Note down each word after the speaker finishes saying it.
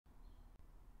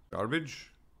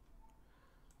Garbage.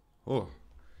 Oh.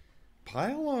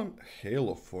 Pylon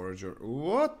Halo Forager.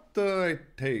 What do I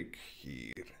take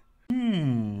here?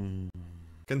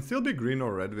 Can still be green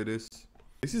or red with this.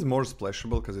 This is more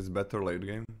splashable because it's better late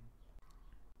game.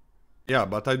 Yeah,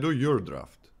 but I do your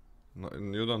draft. No,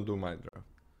 you don't do my draft.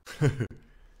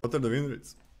 What are the win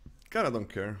rates? Kinda don't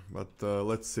care, but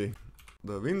let's see.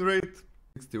 The win rate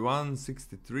 61,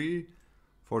 63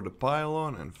 for the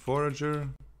Pylon and Forager.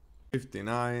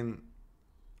 59,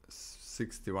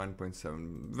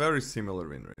 61.7. Very similar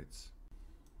win rates.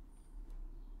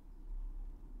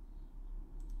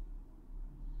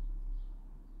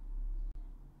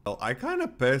 Well, I kinda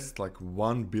passed like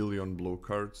 1 billion blue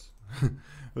cards.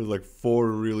 There's like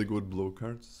 4 really good blue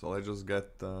cards. So I just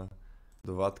get the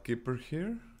Watt Keeper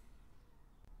here.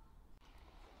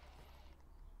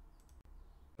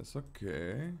 That's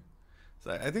okay.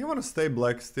 So I think I want to stay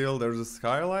black still. There's a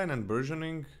Skyline and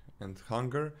Burgeoning and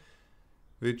Hunger,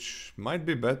 which might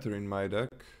be better in my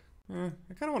deck. I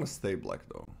kind of want to stay black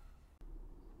though.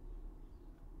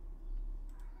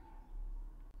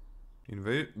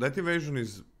 That evasion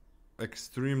is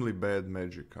extremely bad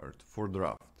magic card for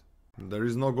draft. There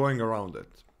is no going around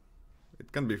it.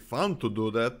 It can be fun to do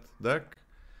that deck,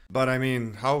 but I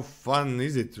mean, how fun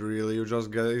is it really? You just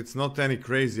get, it's not any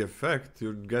crazy effect.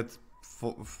 You get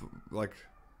like,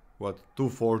 what, 2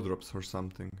 4-drops or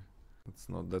something. It's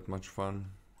not that much fun.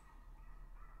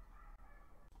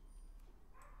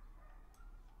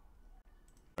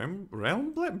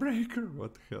 Realm Breaker?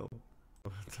 What the hell?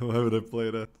 Why would I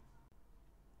play that?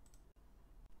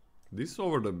 This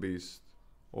over the Beast.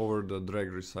 Over the Drag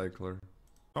Recycler.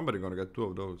 Somebody gonna get 2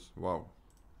 of those. Wow.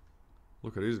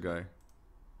 Look at this guy.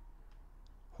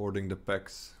 Hoarding the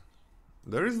packs.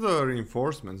 There is the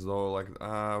reinforcements though, like,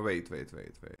 wait.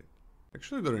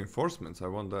 Actually the reinforcements, I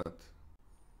want that.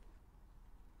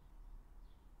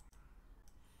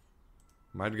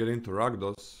 Might get into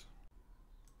RAKDOS.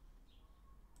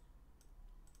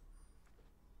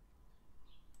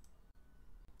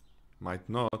 Might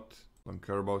not. Don't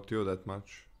care about you that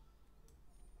much.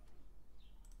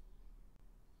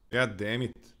 God damn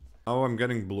it. Now I'm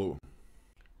getting blue.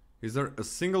 Is there a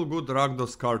single good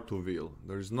RAKDOS card to wheel?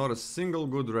 There is not a single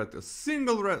good red. A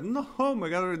single red. No, oh my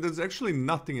god, there's actually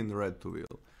nothing in red to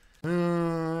wheel.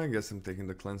 I guess I'm taking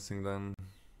the cleansing then.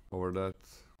 Over that.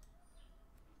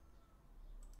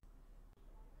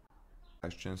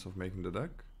 Nice chance of making the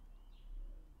deck.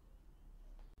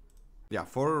 Yeah,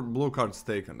 4 blue cards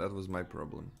taken. That was my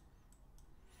problem.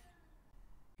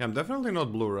 Yeah, I'm definitely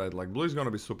not blue-red. Like, blue is gonna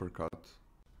be super cut.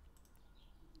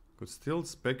 Could still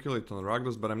speculate on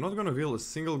RAKDOS, but I'm not gonna wheel a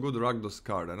single good RAKDOS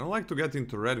card. I don't like to get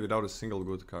into red without a single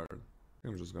good card.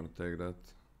 I'm just gonna take that.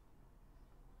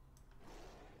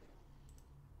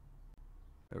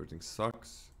 Everything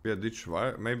sucks. Maybe I ditch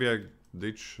maybe I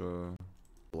ditch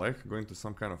black, go into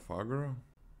some kind of aggro.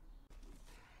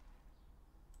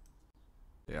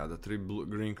 Yeah, the 3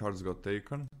 green cards got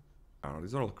taken. I don't know,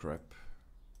 these are all crap.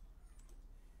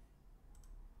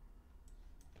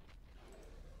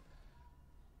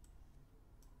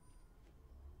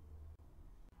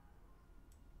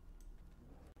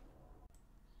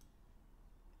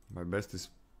 My best is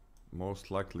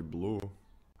most likely blue.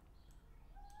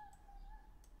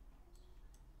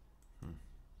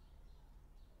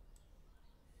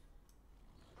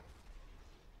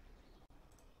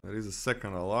 There is a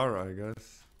second Alara, I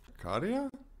guess. Mercadia?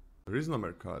 There is no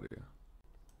Mercadia.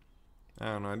 I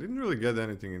don't know, I didn't really get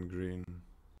anything in green.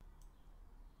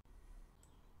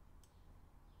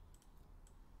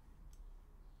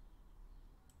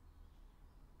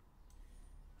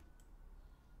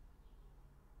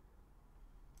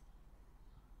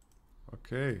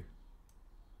 Okay.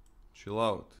 Chill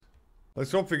out.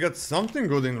 Let's hope we get something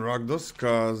good in RAKDOS,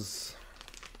 cause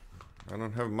I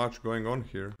don't have much going on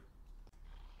here.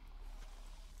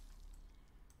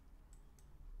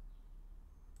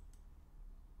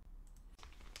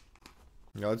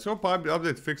 Yeah, let's hope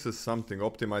update fixes something,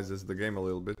 optimizes the game a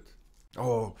little bit.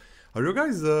 Oh, are you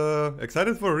guys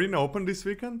excited for Arena Open this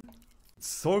weekend? It's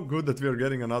so good that we are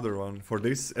getting another one for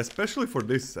this, especially for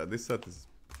this set. This set is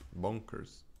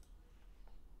bonkers.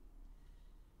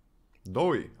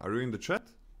 Doi, are you in the chat?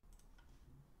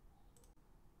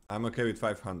 I'm okay with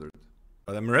 500,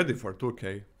 but I'm ready for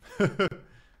 2k.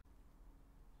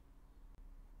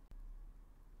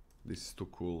 This is too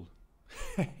cool.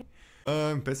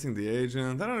 I'm passing the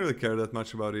agent. I don't really care that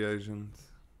much about the agent.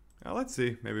 Let's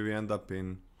see. Maybe we end up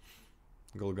in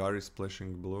Golgari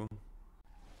splashing blue.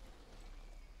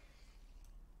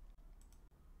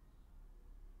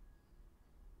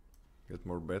 Get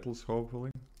more battles,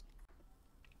 hopefully.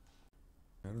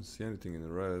 I don't see anything in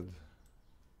red.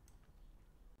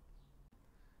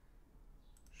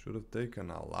 Should have taken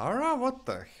Alara? What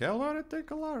the hell would I take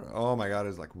Alara? Oh my god,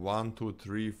 it's like 1, 2,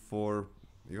 3, 4,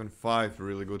 even 5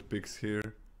 really good picks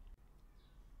here.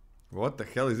 What the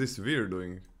hell is this Veer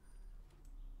doing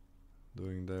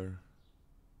there?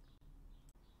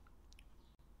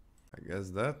 I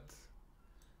guess that.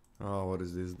 Oh, what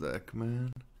is this deck,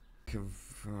 man?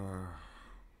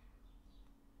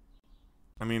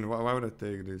 I mean, why would I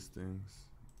take these things?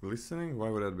 Listening? Why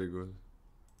would that be good?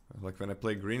 Like when I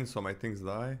play green, so my things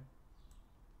die?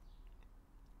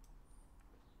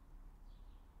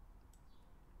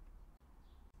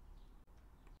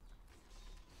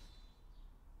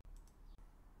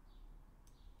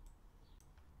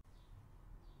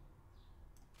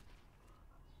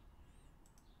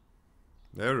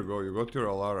 There we go, you got your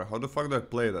Alara. How the fuck do I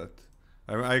play that?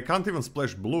 I can't even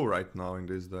splash blue right now in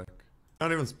this deck.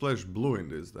 Can't even splash blue in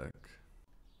this deck.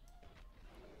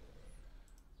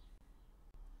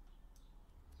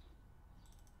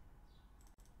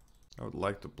 I would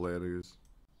like to play these.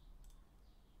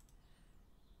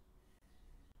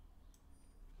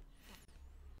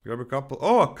 Grab a couple.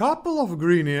 Oh, a couple of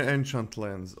green enchant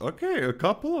lands. Okay, a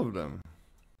couple of them.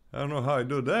 I don't know how I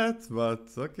do that, but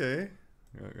okay.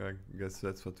 I guess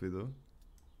that's what we do.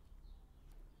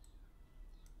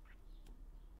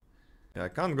 Yeah, I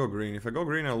can't go green. If I go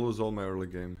green, I'll lose all my early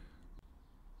game.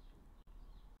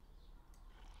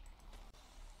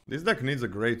 This deck needs a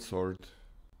great sword.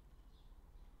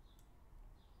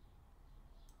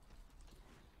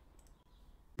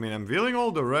 I mean, I'm feeling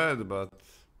all the red, but...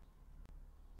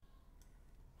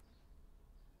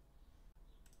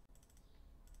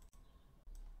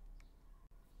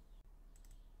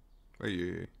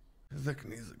 Hey, this deck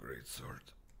needs a great sword.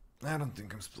 I don't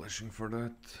think I'm splashing for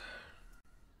that.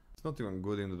 It's not even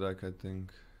good in the deck, I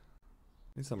think.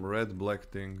 Need some red-black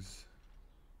things.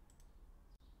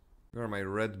 Where are my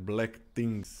red-black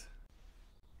things?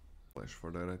 Splash for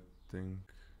that, I think.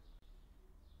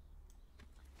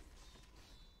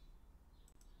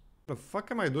 What the fuck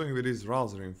am I doing with these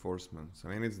Ral's reinforcements? I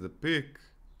mean, it's the pick.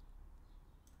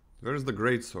 Where's the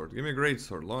greatsword? Give me a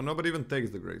greatsword. Nobody even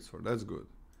takes the greatsword. That's good.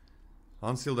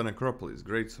 Unseal the Necropolis.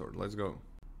 Greatsword. Let's go.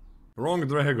 Wrong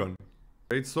dragon.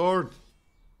 Greatsword.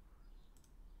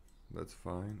 That's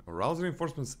fine. Arouse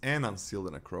reinforcements and unseal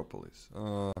the Necropolis.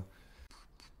 I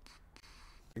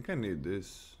think I need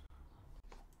this.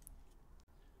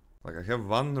 Like, I have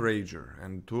one Rager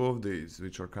and 2 of these,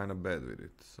 which are kind of bad with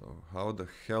it. So, how the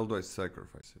hell do I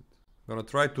sacrifice it? I'm gonna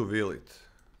try to wheel it.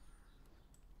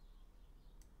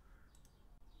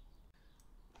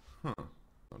 Huh.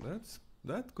 Well,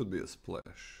 that could be a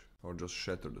splash. Or just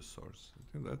shatter the source.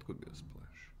 I think that could be a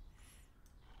splash.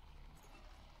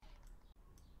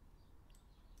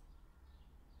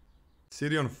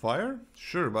 City on fire?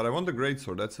 Sure, but I want the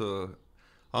greatsword. That's a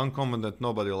uncommon that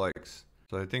nobody likes.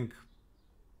 So I think...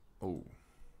 Oh.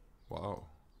 Wow.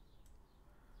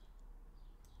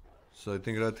 So I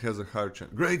think that has a higher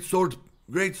chance. Greatsword!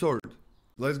 Greatsword!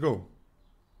 Let's go.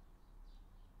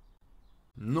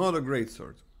 Not a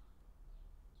greatsword.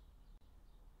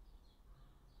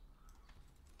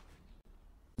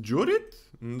 Judith?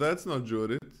 That's not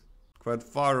Judith. Quite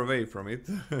far away from it.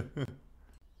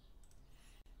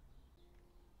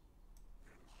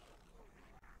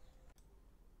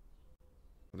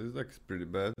 This deck is pretty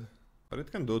bad. But it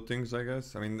can do things, I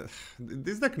guess. I mean,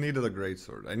 this deck needed a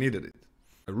greatsword. I needed it.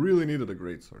 I really needed a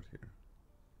greatsword here.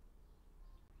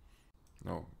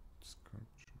 No.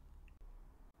 Scratch.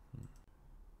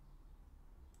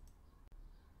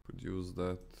 Could use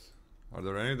that. Are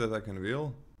there any that I can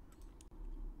wheel?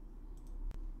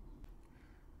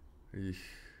 Eesh,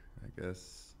 I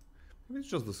guess. Maybe it's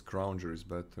just the Scrounger is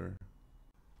better.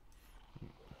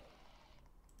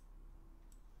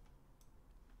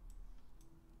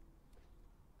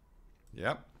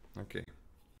 Yep. Okay.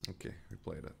 Okay, we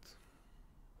play that.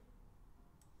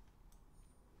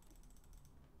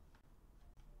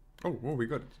 Oh, we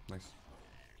got it. Nice.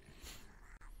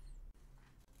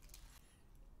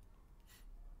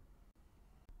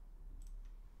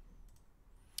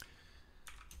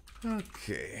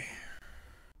 Okay.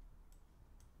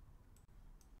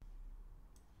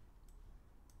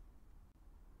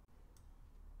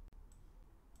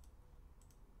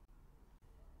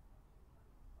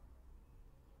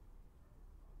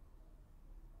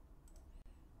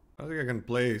 I think I can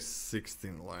play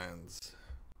 16 lands.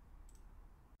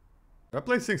 If I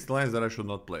play 16 lands, then I should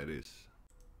not play this.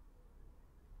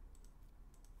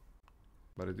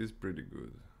 But it is pretty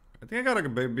good. I think I gotta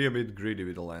be a bit greedy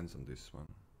with the lands on this one.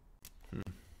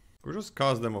 We'll just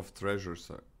cast them of treasures.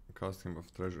 Cast him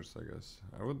of treasures, I guess.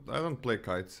 I don't play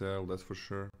Kite Sail, that's for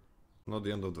sure. Not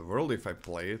the end of the world if I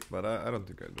play it, but I don't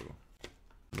think I do.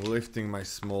 Lifting my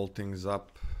small things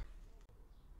up.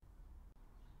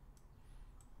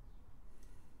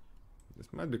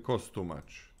 This might be cost too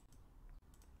much.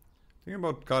 Think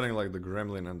about cutting like the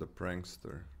gremlin and the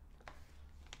prankster.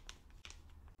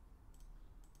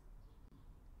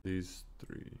 These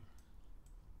three.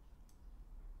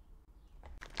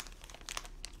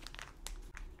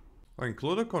 Oh,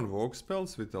 include a convoke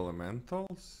spells with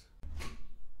elementals?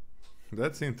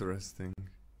 That's interesting.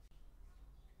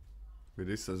 With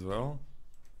this as well.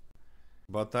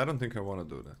 But I don't think I want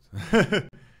to do that.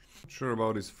 Not sure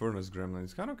about this furnace gremlin.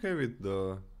 It's kind of okay with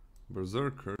the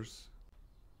berserkers.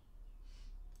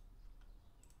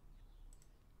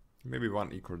 Maybe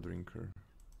one eco drinker.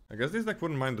 I guess this deck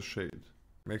wouldn't mind the shade.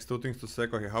 Makes two things to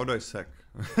sack. Okay, how do I sack?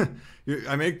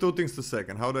 I make two things to sack,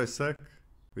 and how do I sack?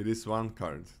 With this one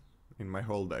card in my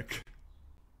whole deck.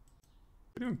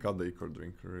 I didn't even cut the eco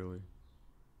drinker, really.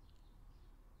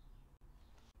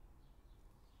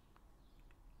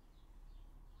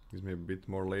 Gives me a bit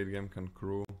more late game can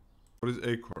crew. What is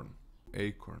acorn?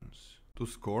 Acorns. 2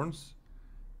 scorns?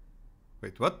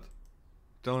 Wait, what?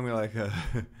 Telling me like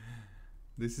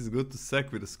this is good to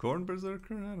sack with a scorn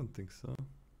berserker? I don't think so.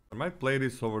 I might play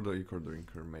this over the eco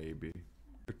drinker, maybe.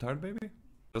 You're tired, baby?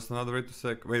 Just another way to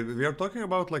sack. Wait, we are talking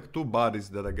about like 2 bodies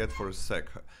that I get for a sack.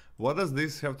 What does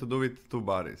this have to do with 2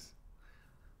 bodies?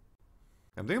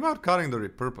 I'm thinking about cutting the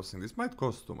repurposing. This might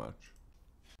cost too much.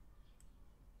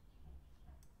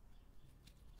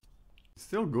 It's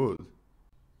still good.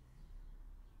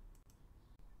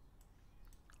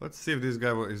 Let's see if this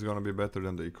guy is gonna be better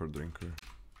than the eco drinker.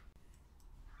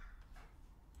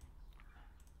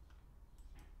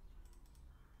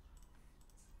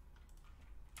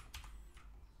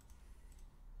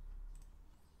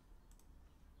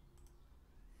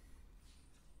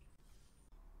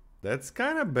 That's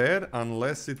kind of bad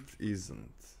unless it isn't.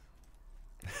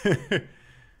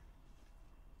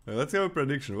 Let's have a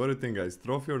prediction. What do you think, guys?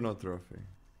 Trophy or not trophy?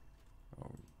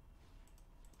 Oh.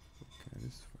 Okay,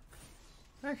 this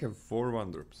fuck. I have 4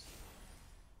 1-drops.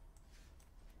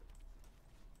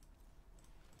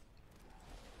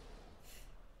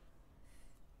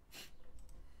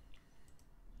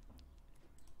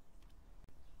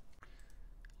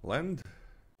 Land.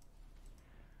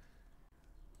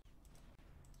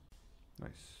 Nice.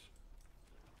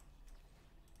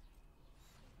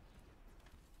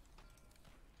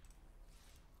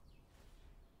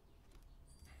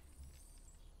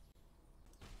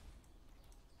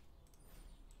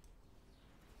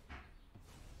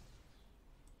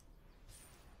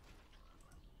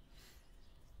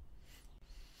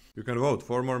 You can vote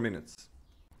 4 more minutes.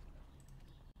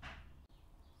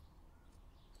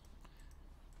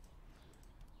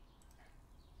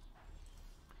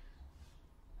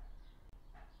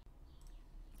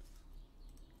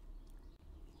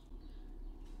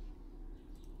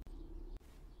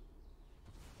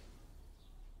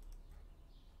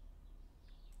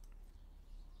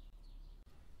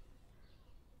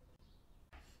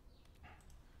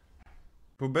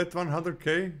 Who bet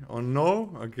 100k? Oh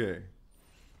no? Okay.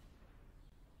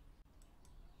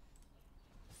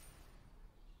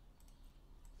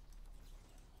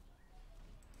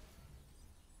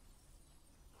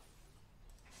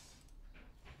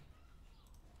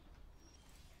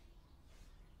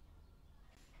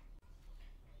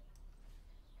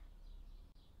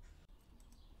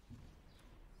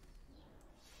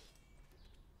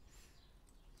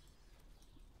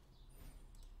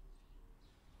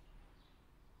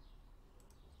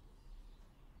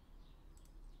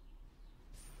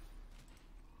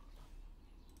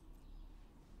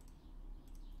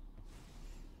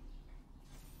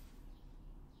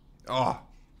 Oh.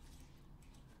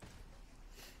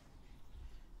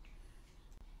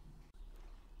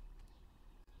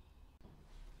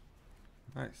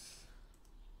 Nice.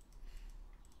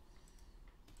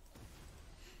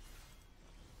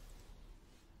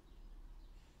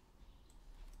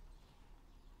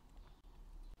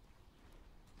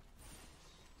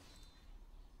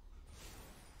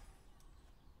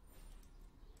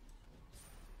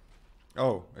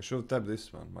 Oh, I should have tapped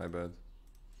this one, my bad.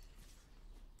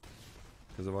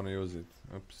 Because I want to use it.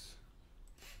 Oops.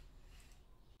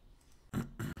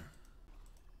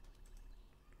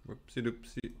 Whoopsie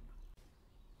doopsie.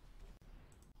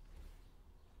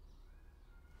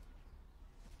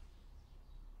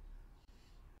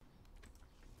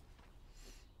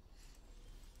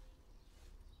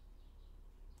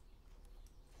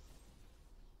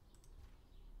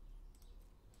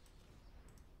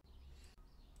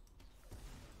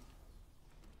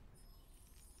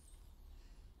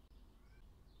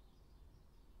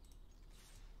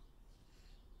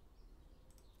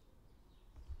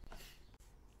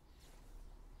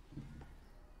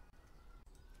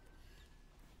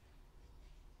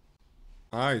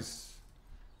 Nice.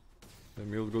 They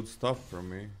milled good stuff from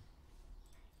me.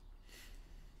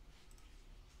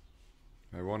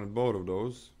 I wanted both of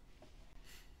those.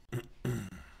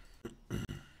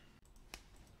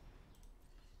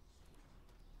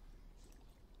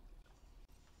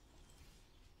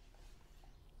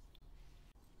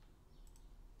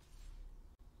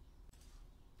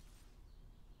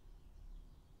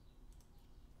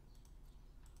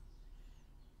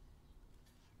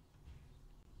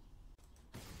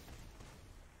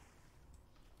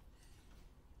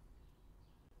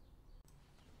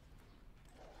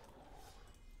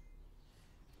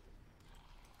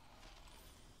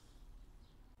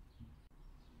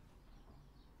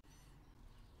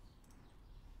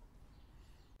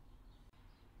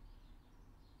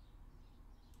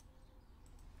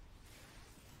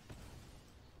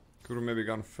 Could've maybe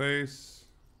gone face.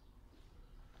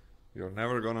 You're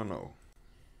never gonna know.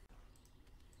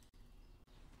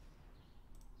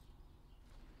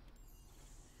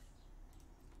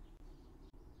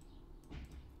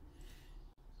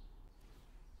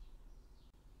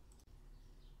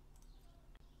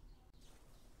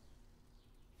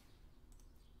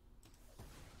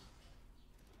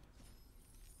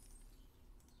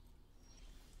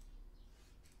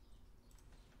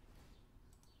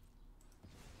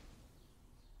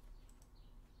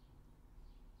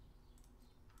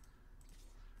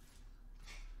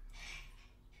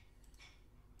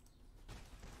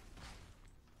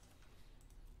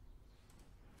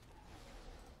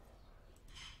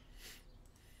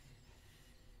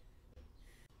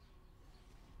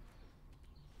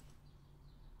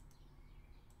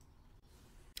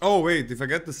 Oh wait, if I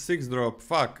get the 6 drop,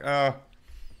 fuck.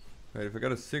 Wait, if I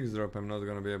get a 6 drop, I'm not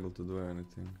gonna be able to do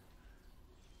anything.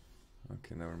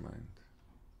 Okay, never mind.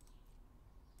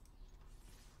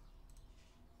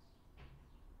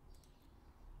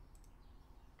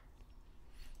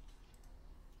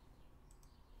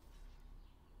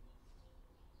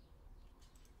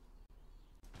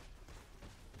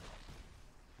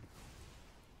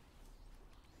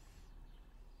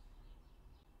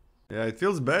 Yeah, it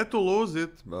feels bad to lose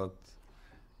it, but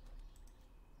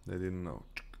they didn't know.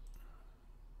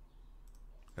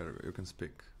 There we go, you can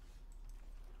speak.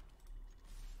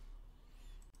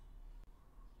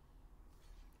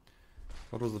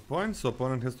 What was the point? So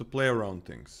opponent has to play around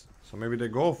things. So maybe they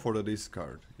go for the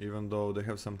discard, even though they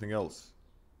have something else.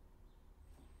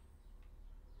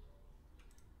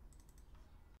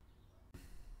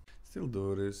 Still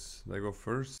do this. They go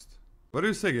first. What do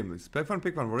you say, Gimli? Spec one,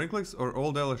 pick one, Vorinclex or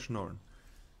Old Elish Norn?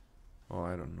 Oh,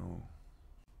 I don't know.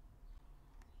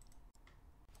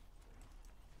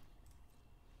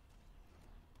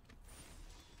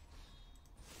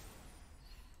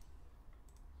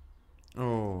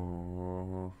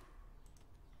 Oh.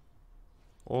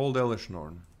 Old Elish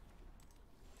Norn.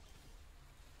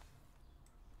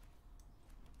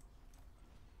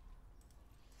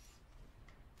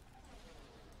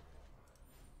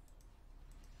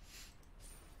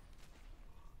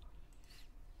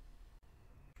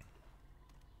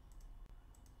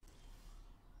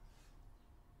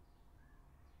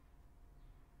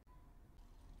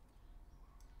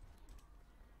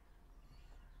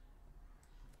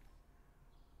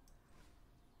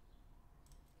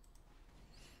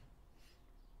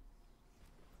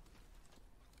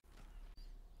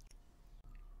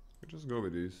 Just go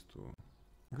with these two.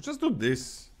 I could just do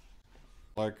this.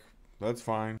 Like, that's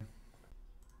fine.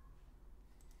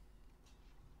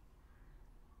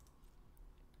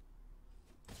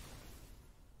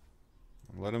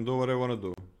 Let them do what they want to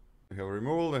do. They have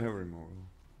removal, they have removal.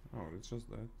 Oh, it's just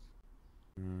that.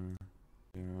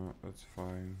 Yeah, that's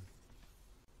fine.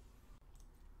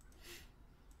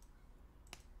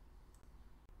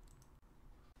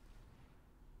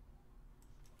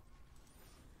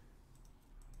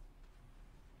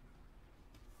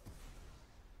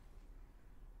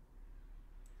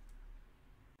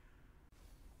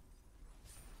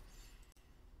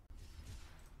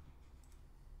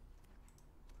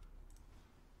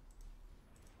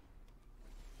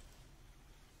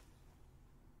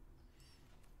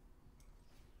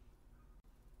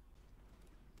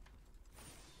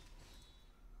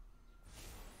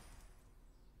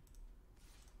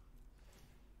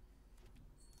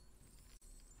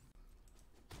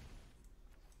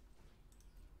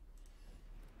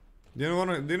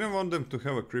 Didn't want them to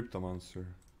have a Cryptomancer.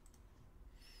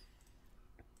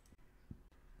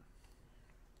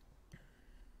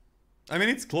 I mean,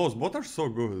 it's close. Both are so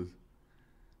good.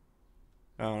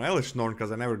 Elish Norn,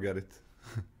 because I never get it.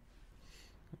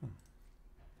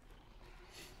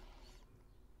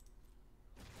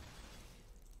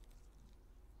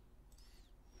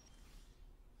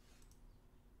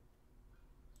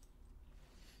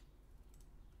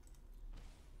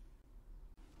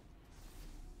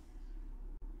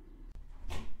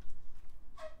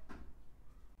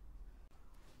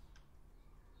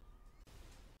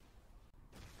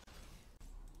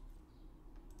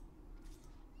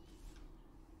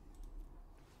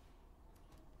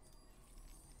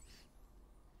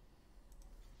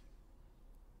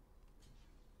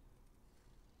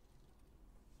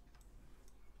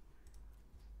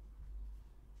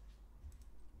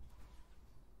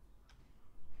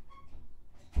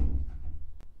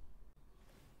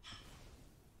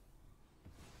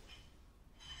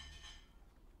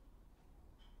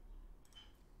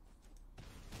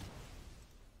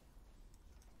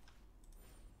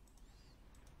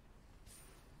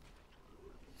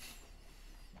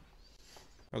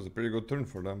 That was a pretty good turn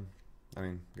for them. I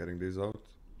mean, getting these out.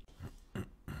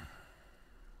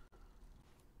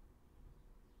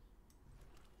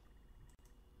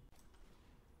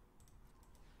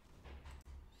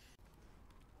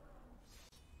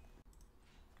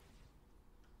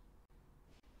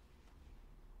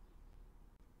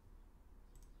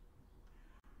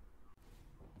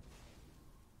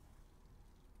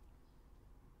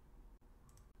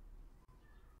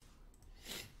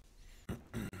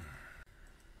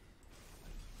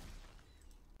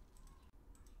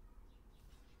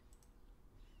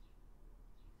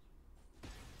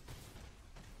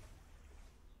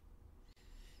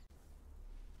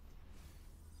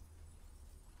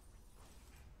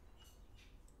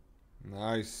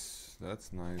 Nice,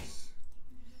 that's nice.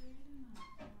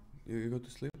 You go to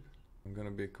sleep? I'm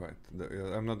gonna be quiet.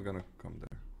 I'm not gonna come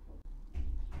there.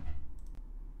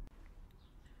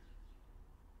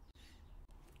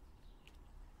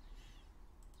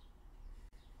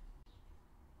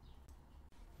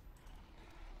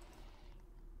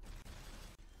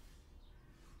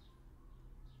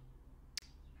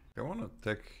 I wanna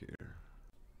tech here.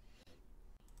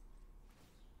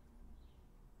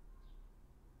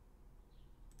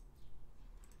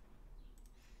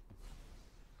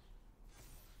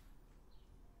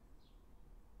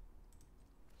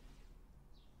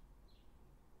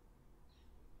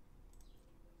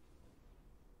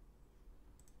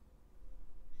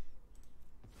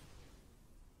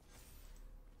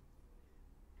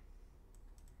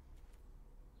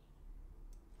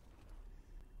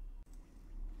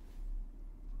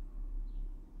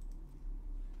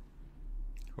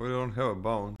 We don't have a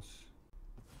bounce.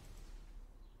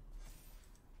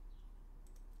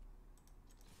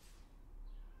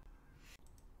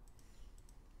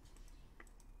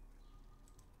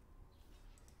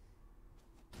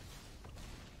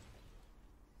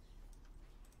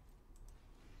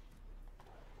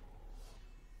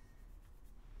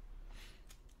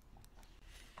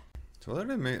 So what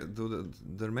are they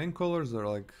their main colors are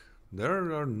like,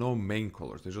 there are no main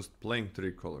colors, they're just playing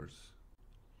 3 colors.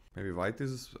 Maybe white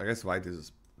is, I guess white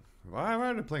is, why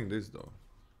are they playing this though?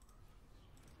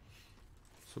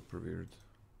 Super weird.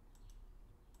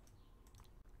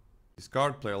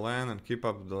 Discard, play a land and keep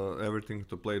up everything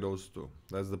to play those 2.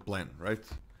 That's the plan, right?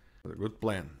 A good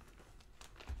plan.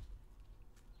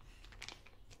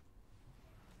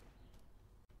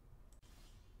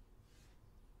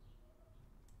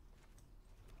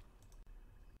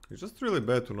 It's just really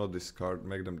bad to not discard,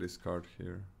 make them discard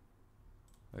here,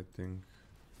 I think.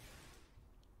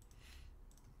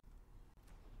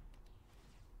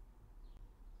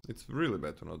 It's really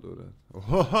bad to not do that.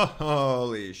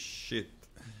 Holy shit.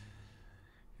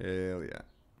 Hell yeah.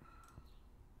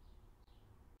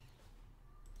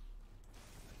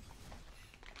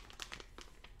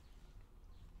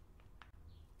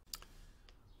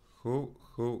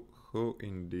 Who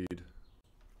indeed.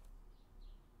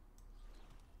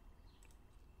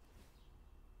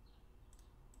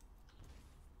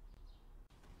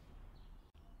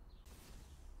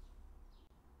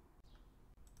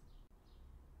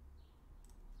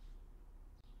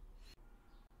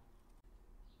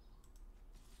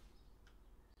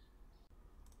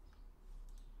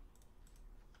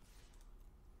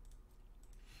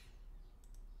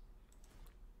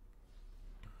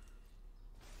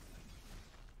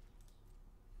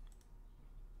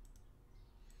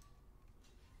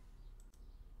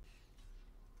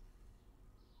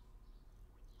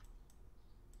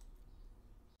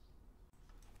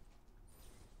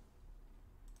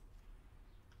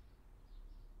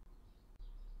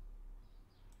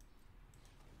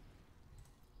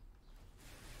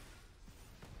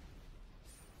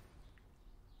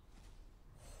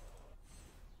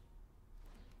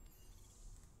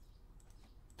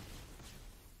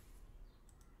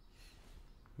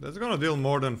 That's gonna deal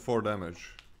more than 4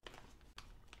 damage.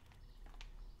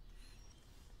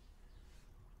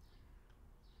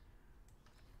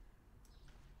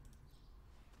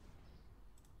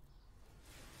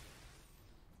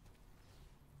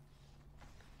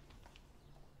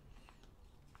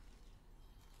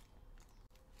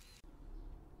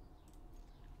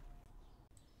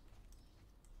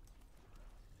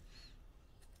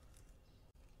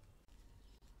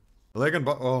 Leg and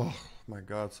oh my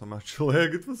god, so much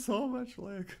leg. It was so much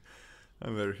leg.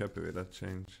 I'm very happy with that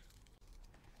change.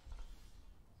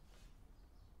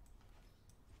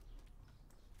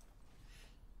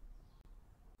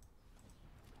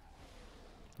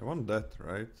 I want that,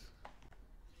 right?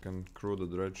 Can crew the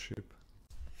dread ship.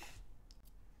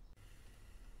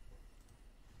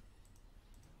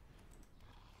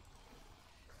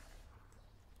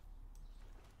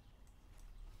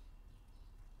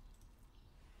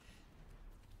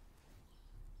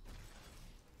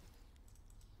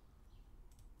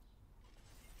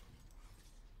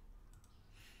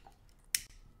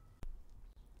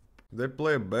 They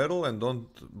play a battle and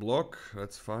don't block,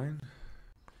 that's fine.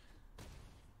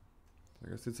 I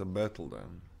guess it's a battle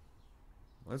then.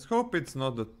 Let's hope it's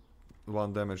not the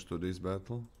 1 damage to this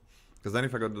battle. Because then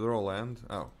if I got to draw land...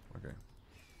 Oh, okay.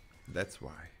 That's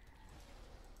why.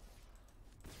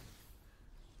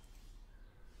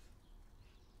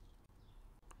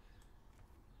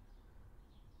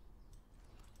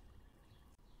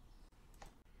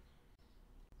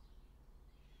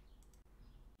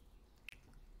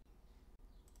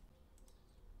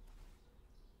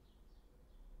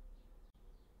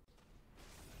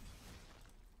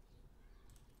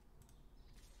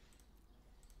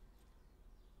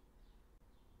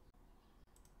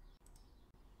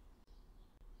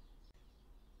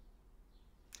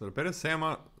 So the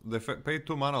Perisama, they pay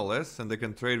 2 mana less and they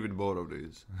can trade with both of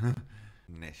these.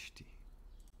 Nasty.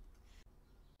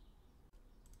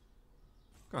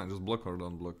 Come on, just block or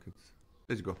don't block it.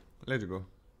 Let's go. Let's go.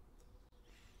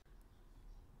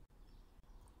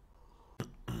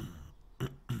 There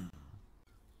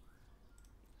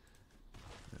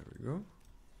we go.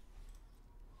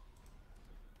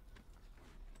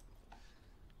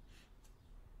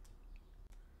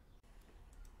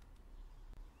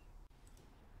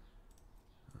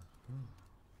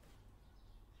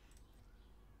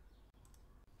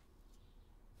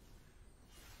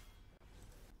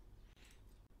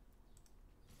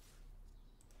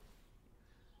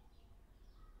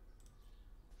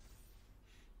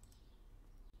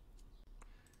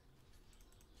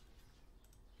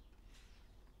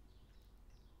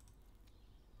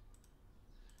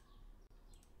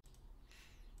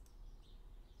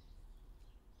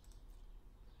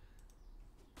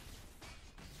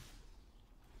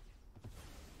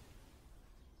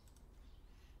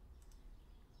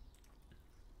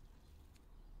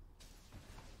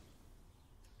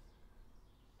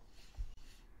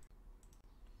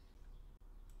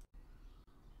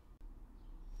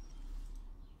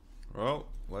 Well,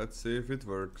 let's see if it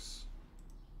works.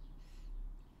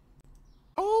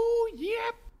 Oh,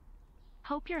 yep!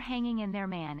 Hope you're hanging in there,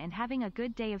 man, and having a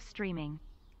good day of streaming.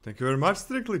 Thank you very much,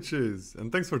 Strictly Cheese. And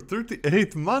thanks for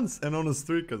 38 months and on a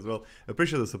streak as well.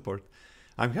 Appreciate the support.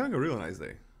 I'm having a really nice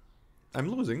day. I'm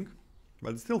losing,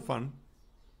 but it's still fun.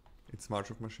 It's March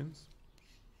of Machines.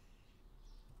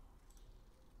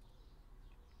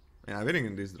 Yeah, I'm winning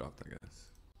in this draft, I guess.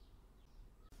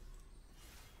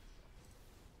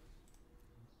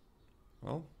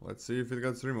 Well, let's see if it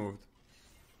gets removed.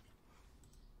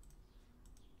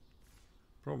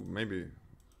 Probably, maybe.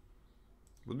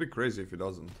 Would be crazy if it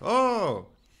doesn't. Oh!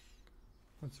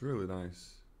 That's really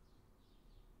nice.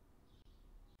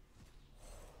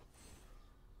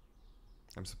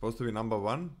 I'm supposed to be number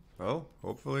 1? Well,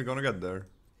 hopefully gonna get there.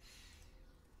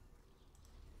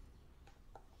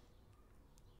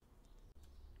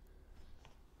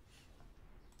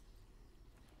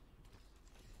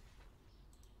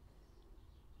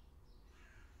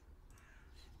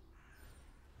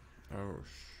 Oh,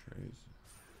 jeez.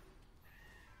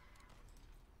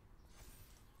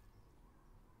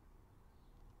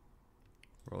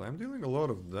 Well, I'm dealing a lot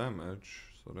of damage,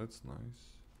 so that's nice.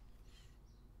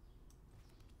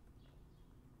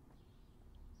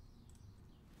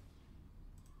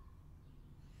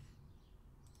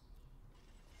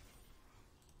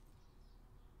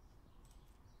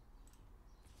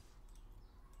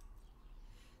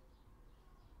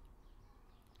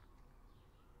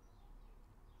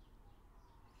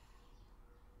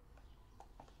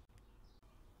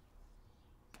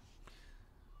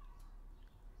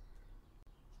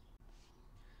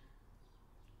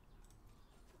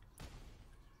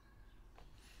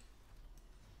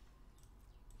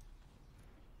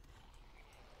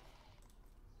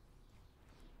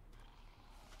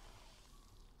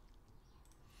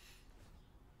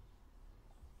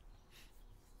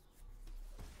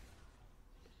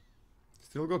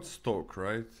 Still got Stoke,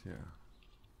 right? Yeah.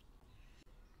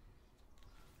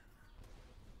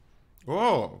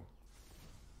 Whoa!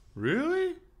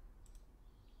 Really?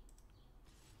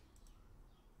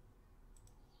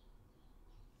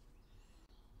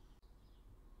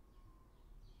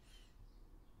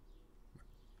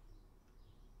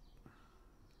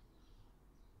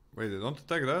 Wait, they don't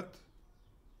attack that?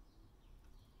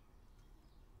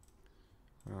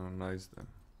 Oh, nice then.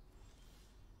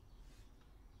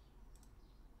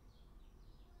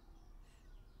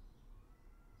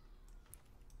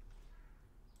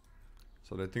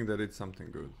 So they think they did something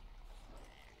good.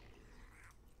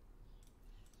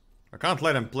 I can't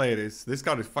let them play this. This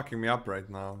card is fucking me up right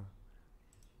now.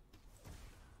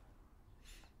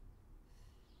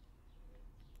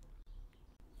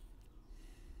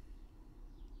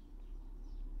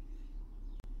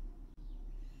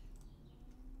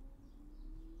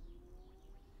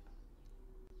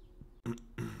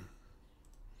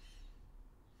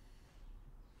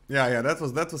 Yeah, that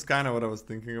was kind of what I was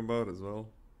thinking about as well.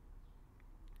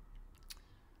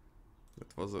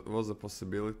 That was a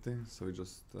possibility. So we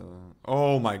just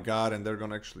oh my god, and they're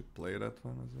gonna actually play that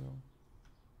one as well.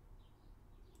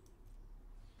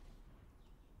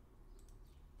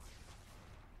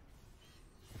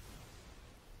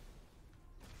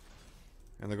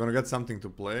 And they're gonna get something to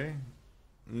play.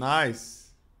 Nice.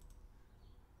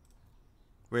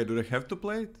 Wait, do they have to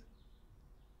play it?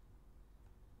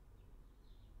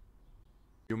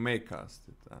 You may cast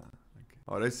it. Ah, okay.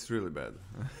 Oh, that's really bad.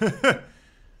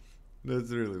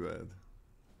 That's really bad.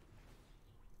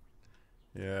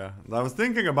 Yeah, I was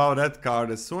thinking about that card.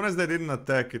 As soon as they didn't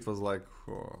attack, it was like,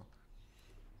 oh,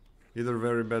 either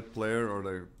very bad player or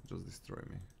they just destroy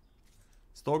me.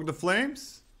 Stoke the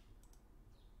Flames?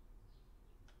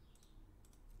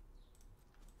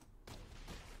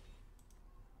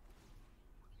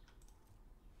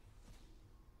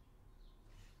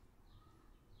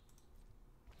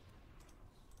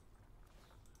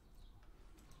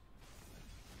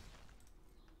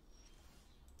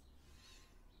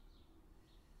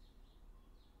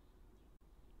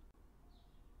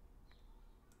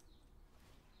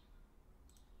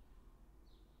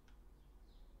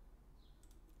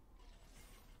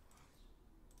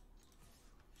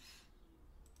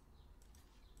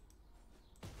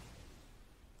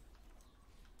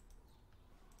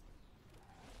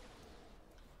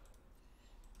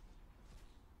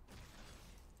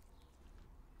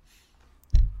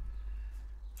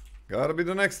 Gotta be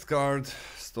the next card.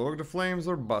 Stoke the Flames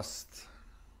or bust.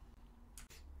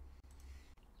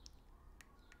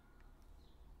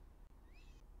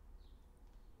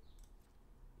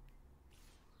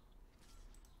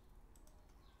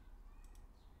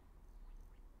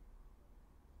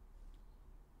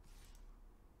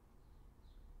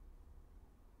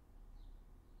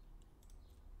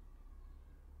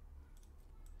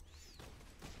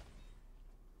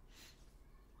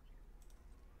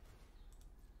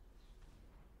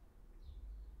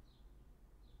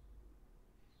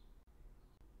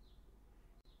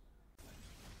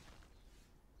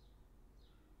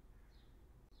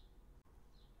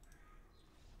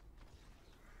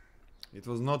 It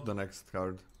was not the next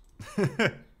card.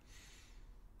 I'm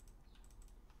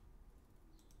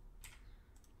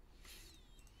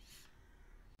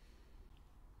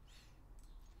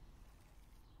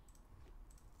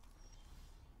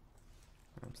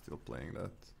still playing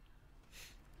that.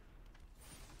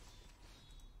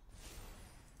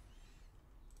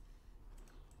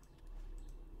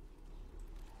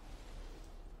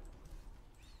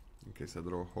 In case I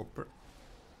draw a Hopper.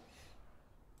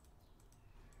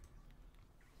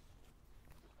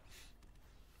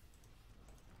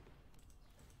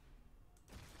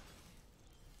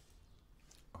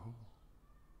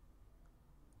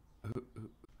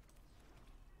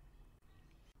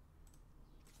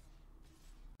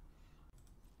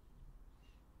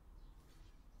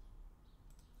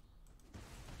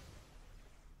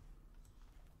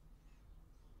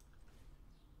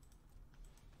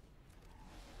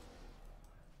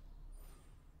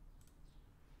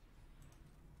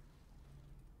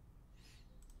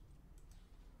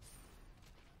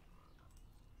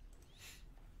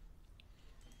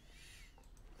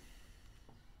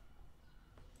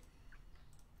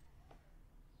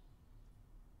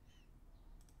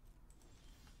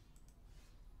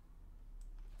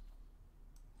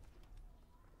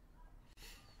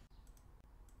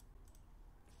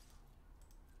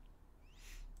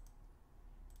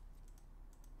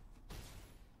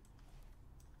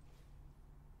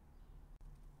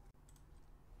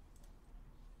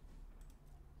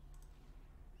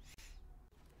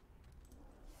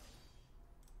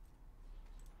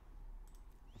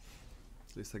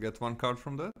 At least I get one card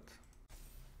from that.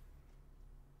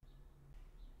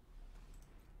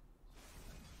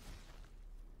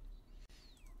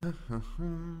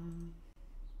 Damn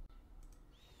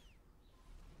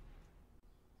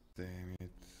it.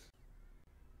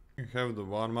 He can have the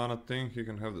 1 mana thing, he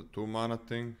can have the 2 mana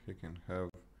thing, he can have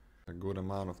a good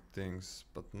amount of things,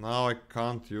 but now I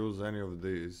can't use any of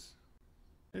these.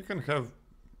 He can have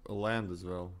a land as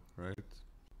well, right?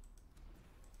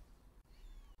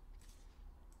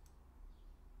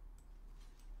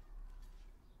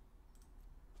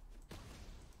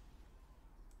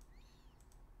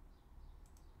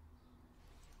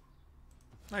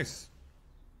 Nice.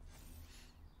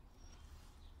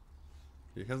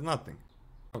 He has nothing.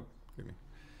 Oh,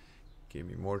 give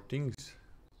me more things.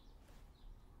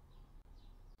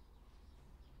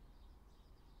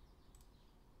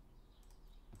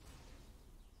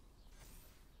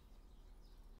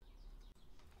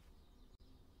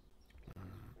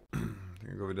 I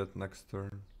can go with that next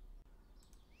turn.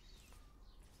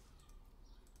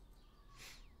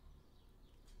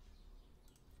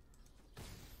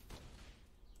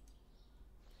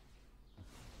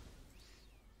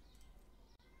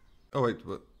 Oh wait,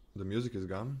 what? The music is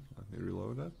gone? Let me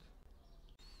reload that.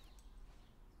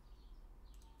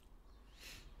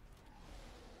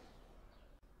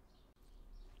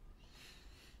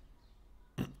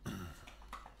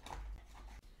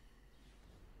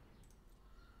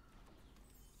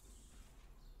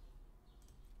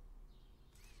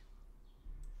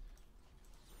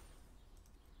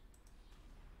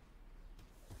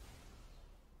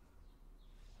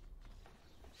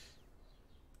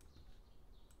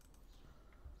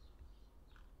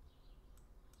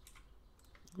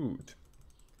 Good.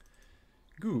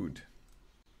 Good.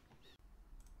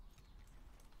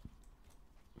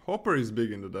 Hopper is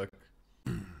big in the deck.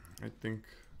 I think.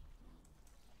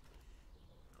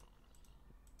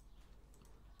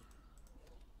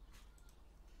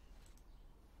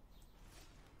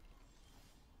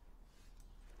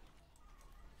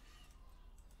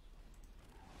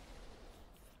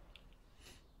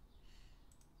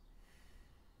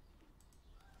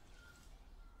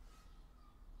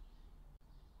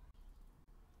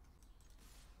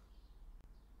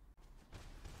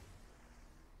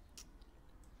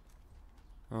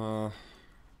 I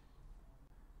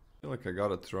feel like I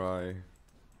gotta try.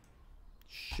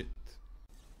 Shit.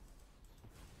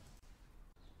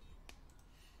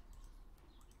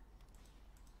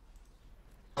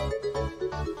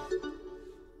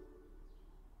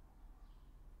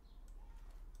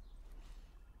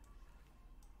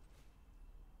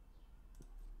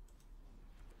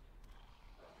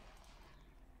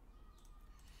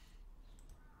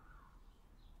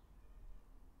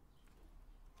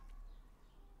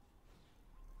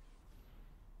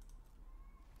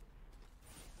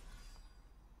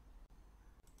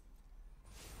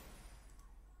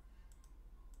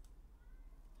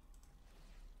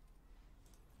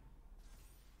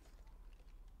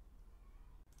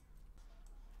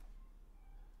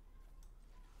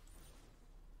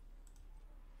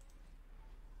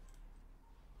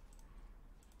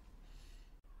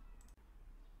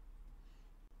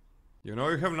 You know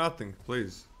you have nothing,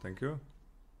 please. Thank you.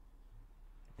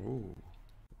 Ooh.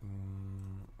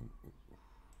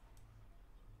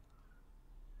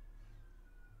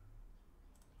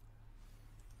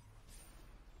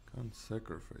 Can't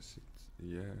sacrifice it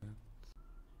yet.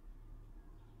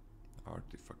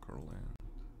 Artifact or land.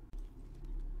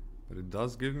 But it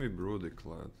does give me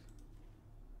Broodiclad.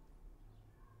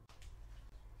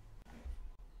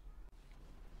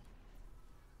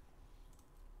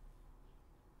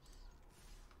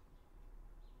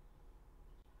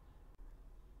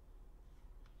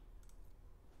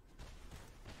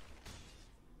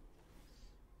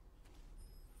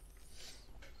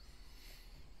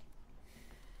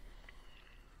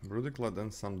 Broodiclad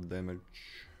and some damage.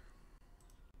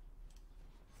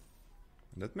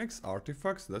 That makes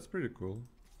artifacts, that's pretty cool.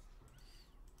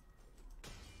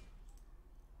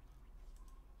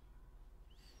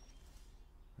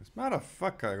 This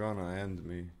motherfucker gonna end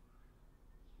me.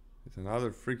 It's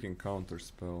another freaking counter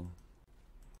spell.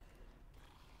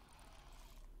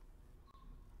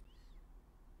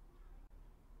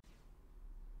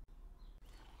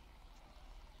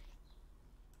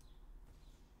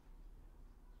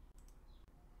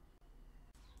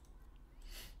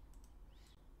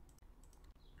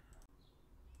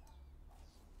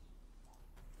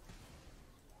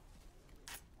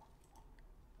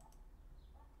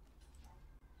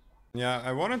 Yeah,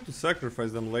 I wanted to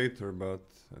sacrifice them later, but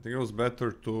I think it was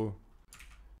better to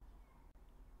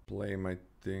play my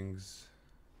things.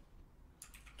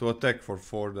 To attack for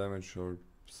 4 damage or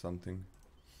something.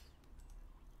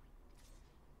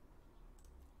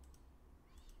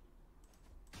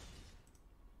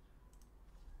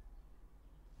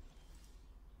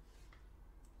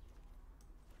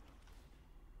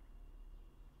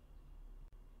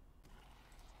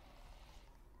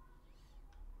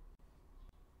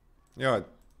 Yeah,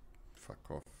 fuck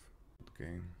off. Good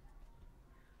game.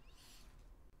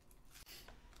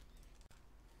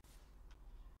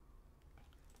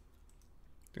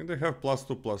 I think they have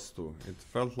 +2/+2. It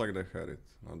felt like they had it.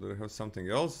 Now do they have something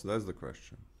else? That's the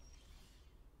question.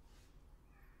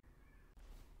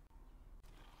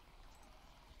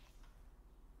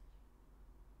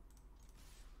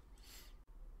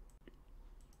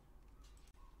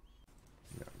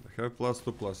 Yeah, they have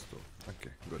 +2/+2.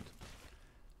 Okay, good.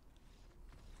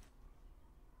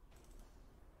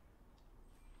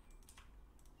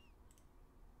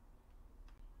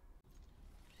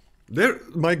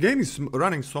 My game is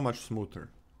running so much smoother.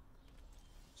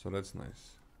 So that's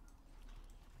nice.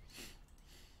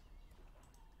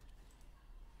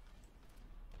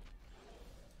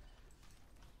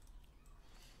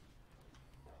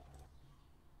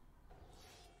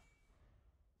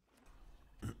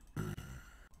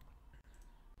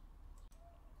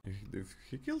 if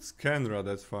he kills Kendra,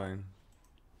 that's fine.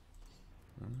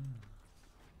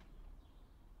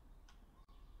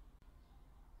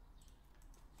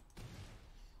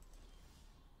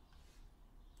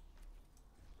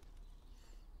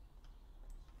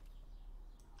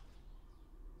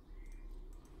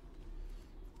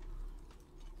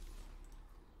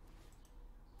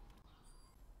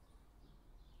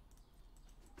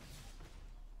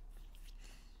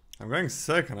 I'm going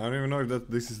second. I don't even know if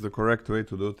this is the correct way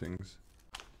to do things.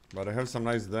 But I have some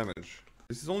nice damage.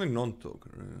 This is only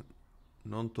non-token, right?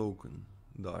 Non-token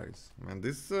dies. Man,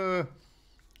 this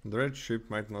dread ship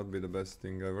might not be the best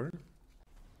thing ever.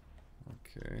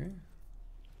 Okay.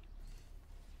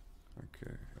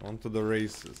 Okay, on to the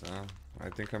races, huh? I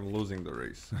think I'm losing the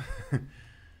race.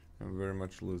 I'm very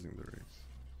much losing the race.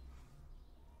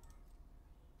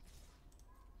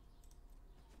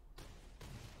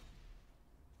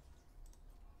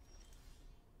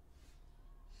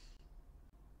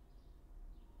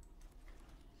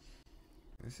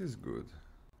 This is good.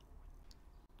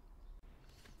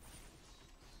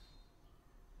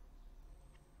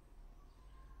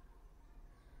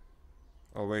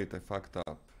 Oh wait, I fucked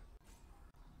up.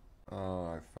 Oh,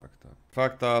 I fucked up.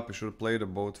 Fucked up, I should have played the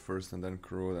boat first and then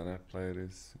crew, then I play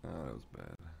this. Oh, that was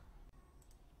bad.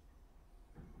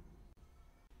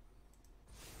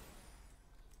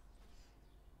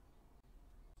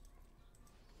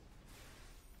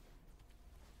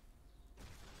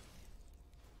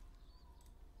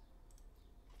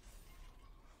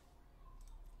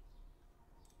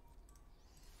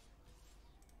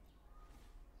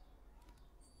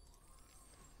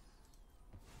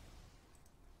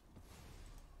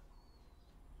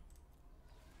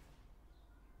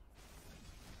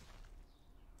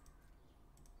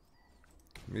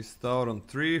 Missed out on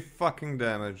 3 fucking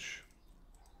damage.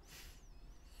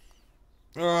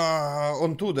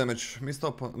 On 2 damage. Missed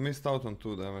out on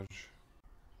 2 damage.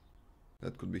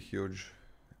 That could be huge.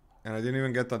 And I didn't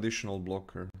even get additional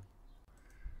blocker.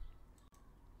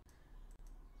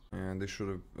 And they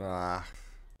should have...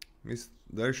 missed.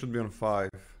 They should be on 5.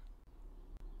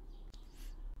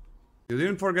 You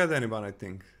didn't forget anyone, I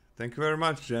think. Thank you very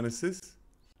much, Genesis.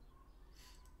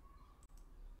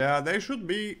 Yeah, they should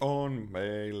be on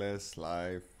Bayless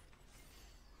Live.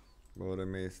 But I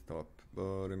messed up.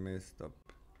 But I messed up.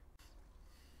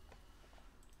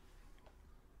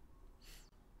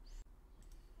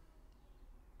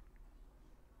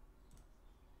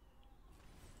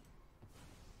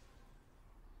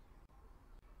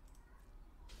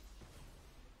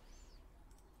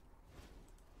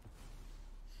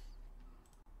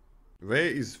 Way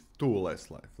is 2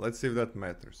 less life. Let's see if that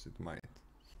matters. It might.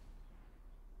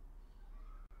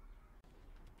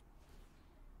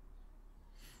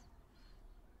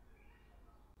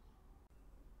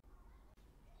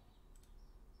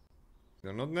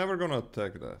 They're never gonna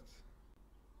attack that.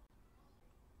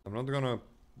 I'm not gonna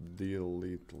deal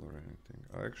lethal or anything.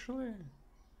 Actually...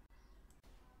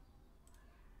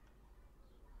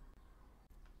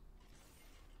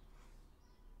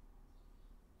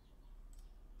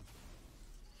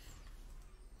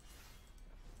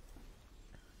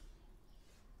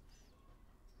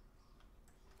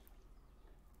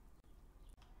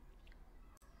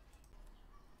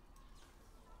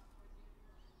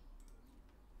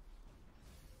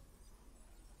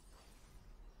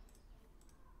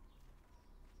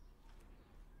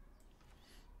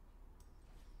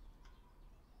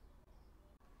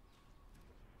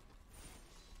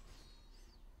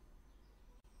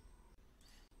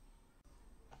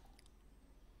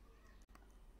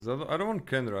 I don't want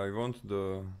Kendra, I want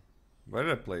the... Why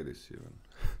did I play this even?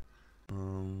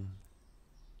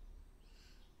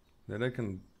 Then I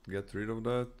can get rid of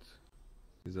that.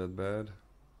 Is that bad?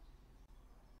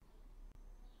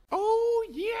 Oh,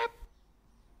 yep!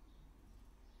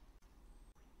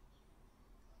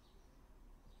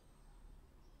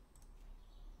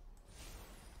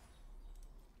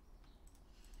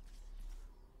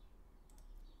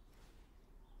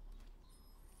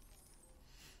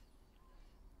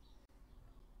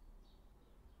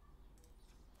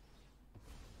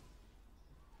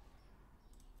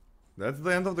 That's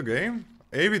the end of the game?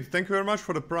 Avid, thank you very much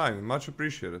for the prime. Much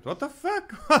appreciated. What the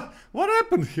fuck? What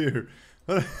happened here?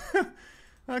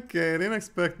 Okay, I didn't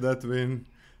expect that win.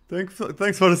 Thanks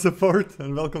for the support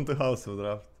and welcome to House of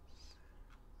Draft.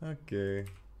 Okay.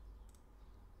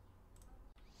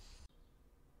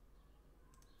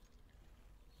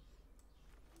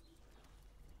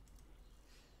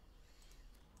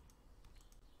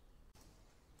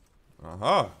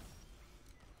 Aha.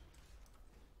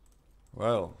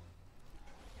 Well.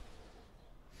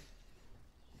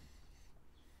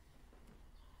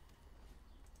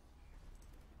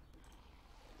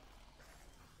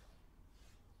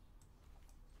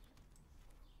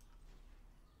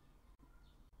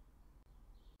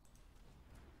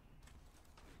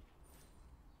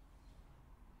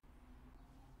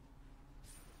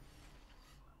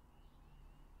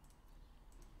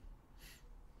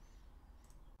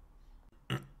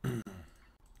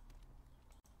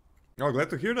 Oh,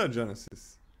 glad to hear that,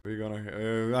 Genesis. We're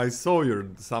gonna. I saw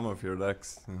some of your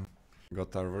decks.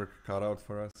 Got our work cut out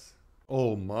for us.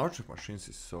 Oh, March of Machines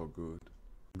is so good.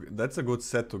 That's a good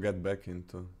set to get back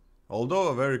into.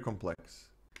 Although very complex.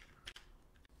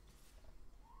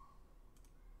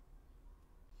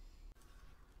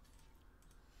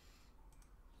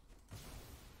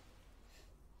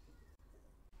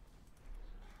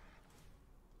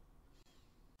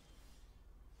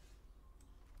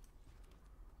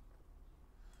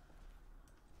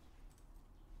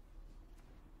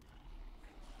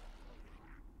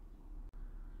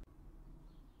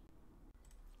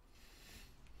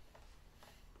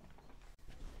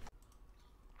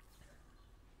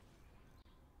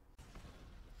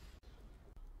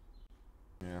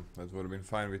 Yeah, that would have been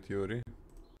fine with Yuri.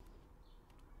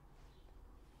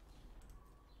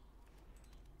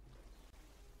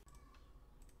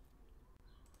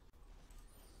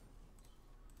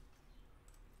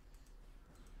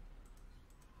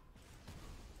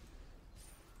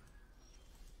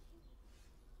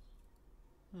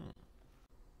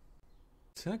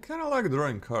 See, I kinda like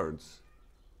drawing cards.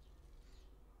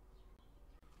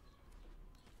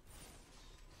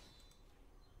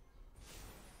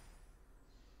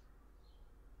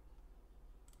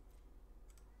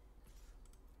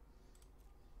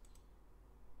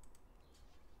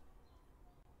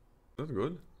 That's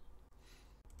good.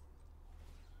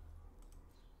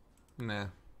 Nah.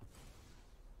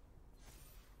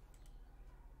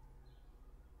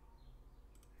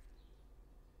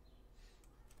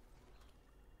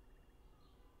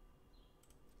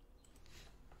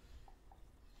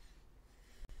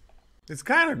 It's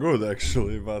kinda good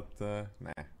actually, but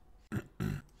nah.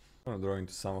 I'm gonna draw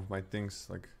into some of my things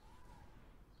like.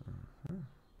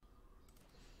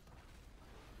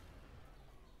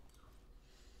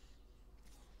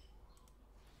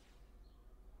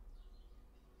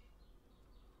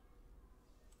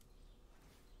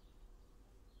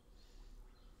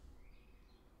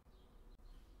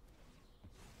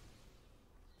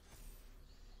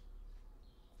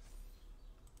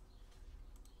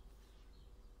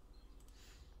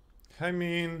 I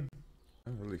mean, I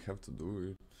don't really have to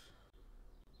do it.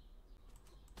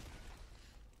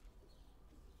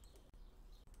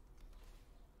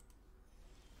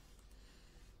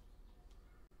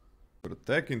 Put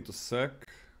attack into sec.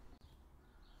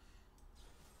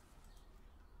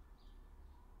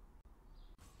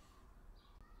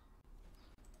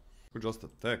 Could just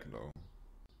attack though.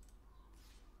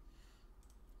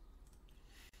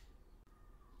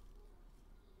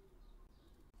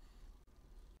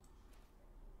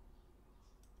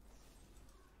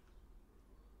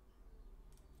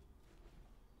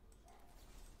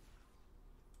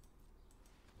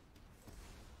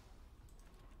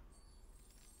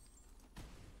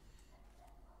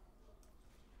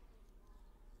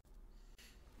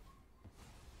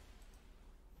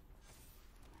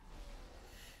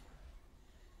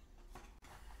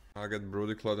 I'll get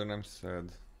Broody Cloud and I'm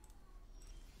sad.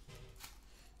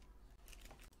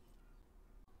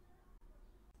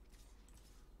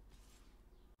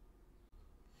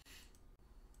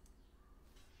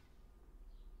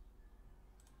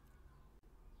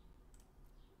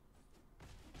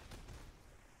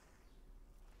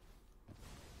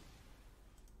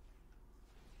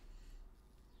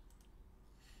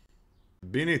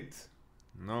 Bin it!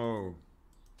 No.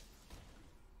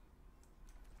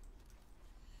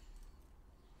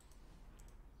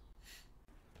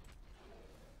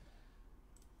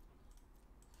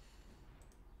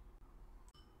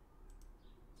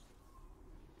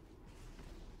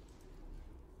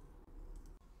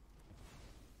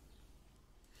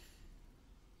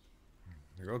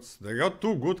 They got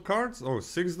two good cards. Oh,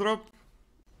 6-drop.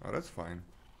 Oh, that's fine.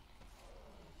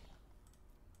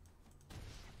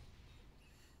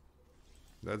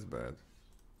 That's bad.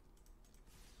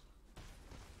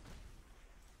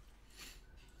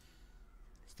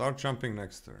 Start jumping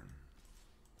next turn.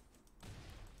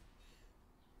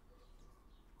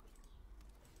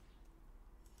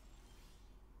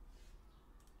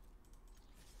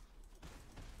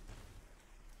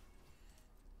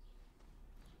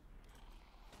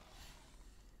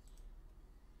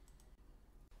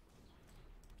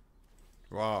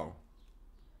 Wow.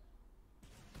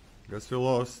 Guess we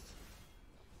lost.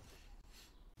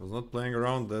 I was not playing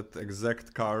around that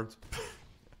exact card.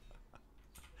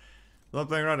 Not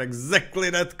playing around exactly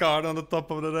that card on the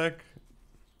top of the deck.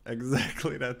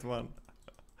 Exactly that one.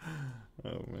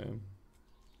 Oh man.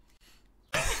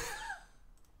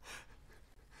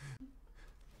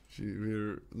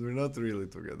 We're not really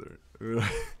together. We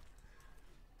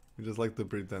just like to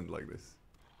pretend like this.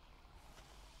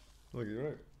 Look, you're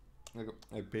right. Like,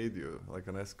 I paid you like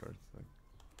an escort. Like,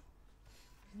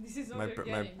 This is all my you're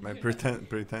getting. my pretend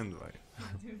like.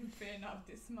 You're doing fair enough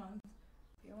this month.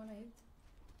 You wanna eat?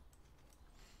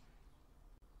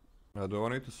 Do I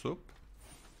want to eat a soup?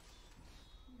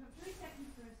 You have 3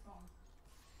 seconds to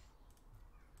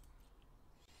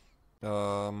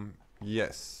respond.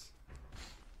 Yes.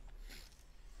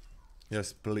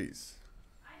 Yes, please.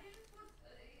 I didn't put.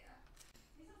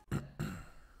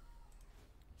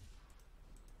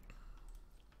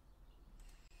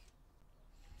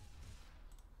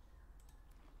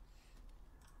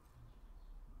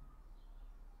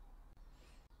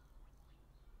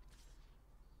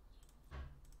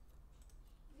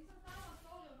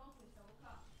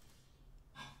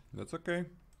 That's okay.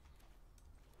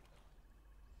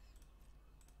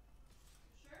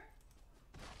 Sure?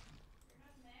 You're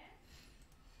not mad?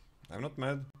 I'm not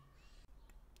mad.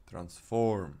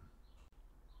 Transform.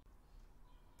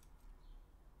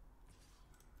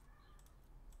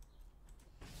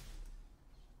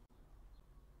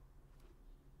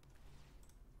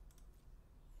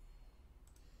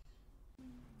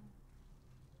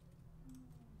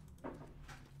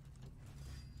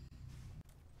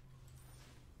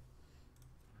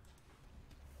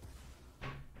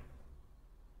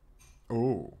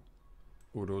 Oh.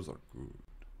 Oh, those are good.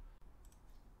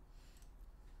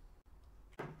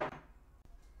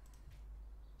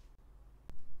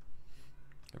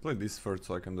 I play this first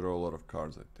so I can draw a lot of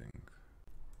cards, I think.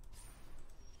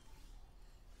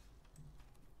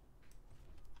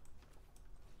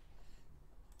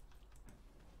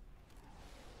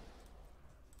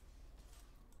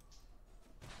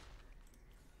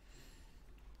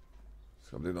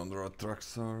 So they don't draw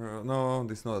Traxa. No,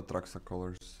 this is not a Traxa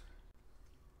colors.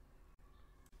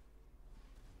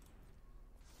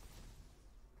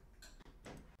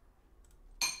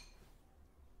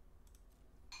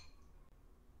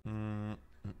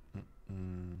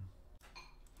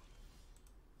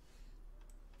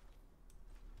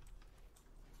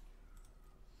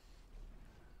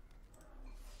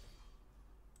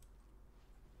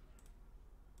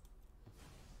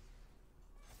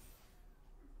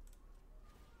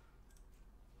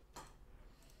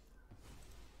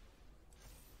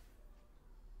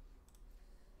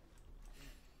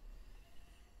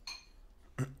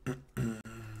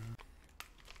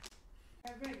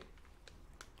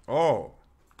 Oh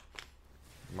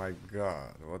my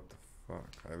god, what the fuck?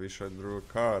 I wish I drew a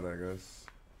card, I guess.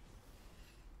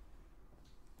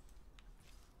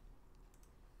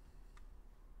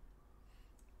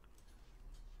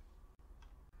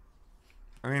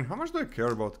 I mean, how much do I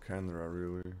care about Kenra,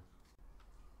 really?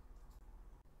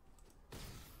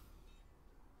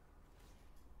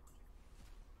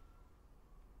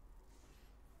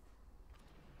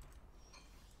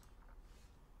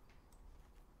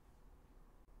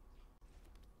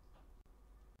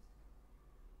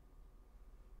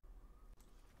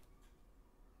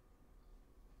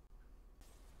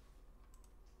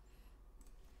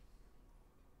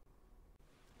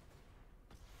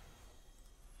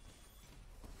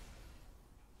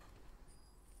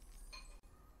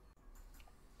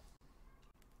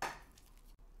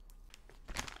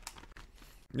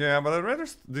 Yeah, but I'd rather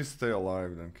this stay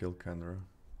alive than kill Kenra.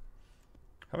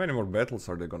 How many more battles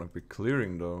are they gonna be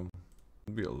clearing though?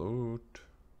 Could be a loot.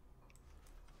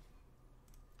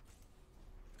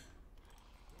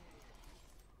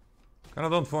 Kinda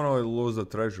don't wanna lose the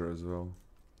treasure as well.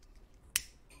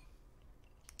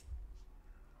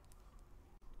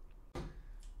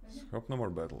 Hope no more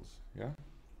battles, yeah?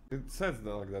 It says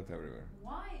that like that everywhere.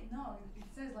 Why? No, it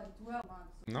says like 12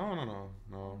 months. No.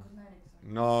 On cosmetics.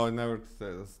 No, it never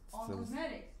says. On says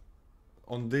cosmetics.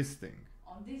 on this thing.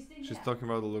 On this thing. She's yeah. talking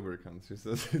about the lubricant. She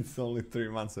says it's only 3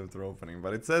 months after opening,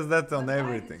 but it says that on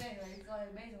everything. Why does it say, like, it's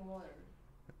like based on water?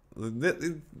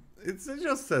 It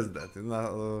just says that. It's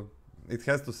not, it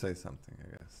has to say something, I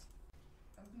guess.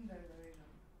 I think there's a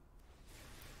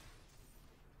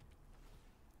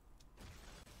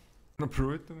reason.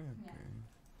 Prove it to me? Yeah. Okay.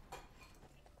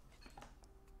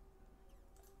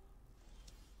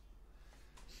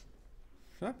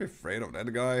 Should I be afraid of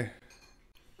that guy?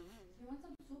 You want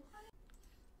some soup, honey?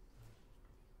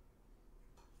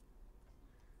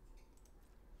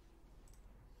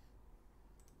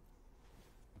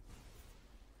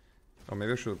 Oh,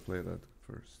 maybe I should play that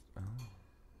first. Oh.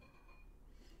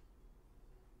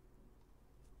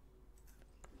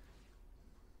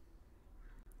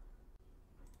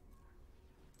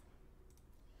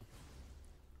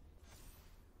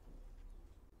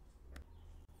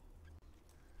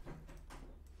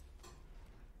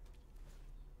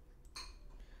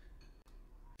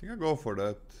 I think I'll go for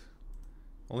that.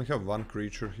 Only have one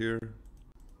creature here.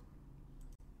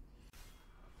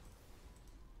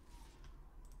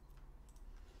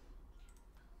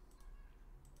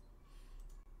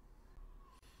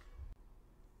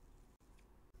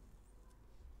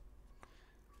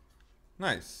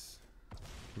 Nice.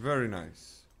 Very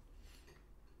nice.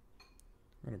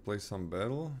 I'm gonna play some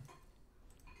battle.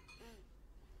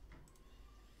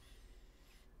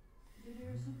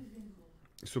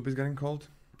 Soup is getting cold?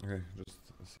 Okay, just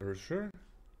are you sure?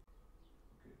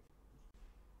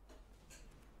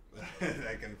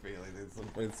 I can feel it.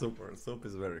 It's super. Soup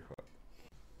is very hot.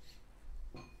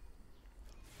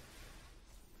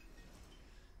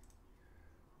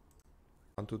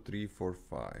 One, two, three, four,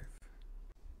 five.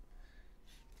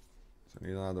 So I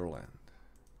need another land.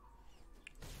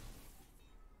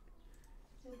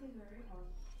 Soup is very hot.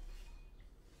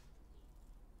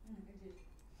 It is.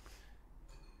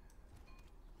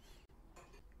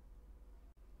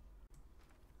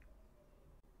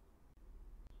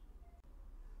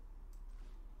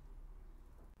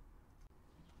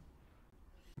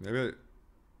 Maybe I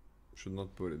should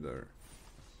not put it there.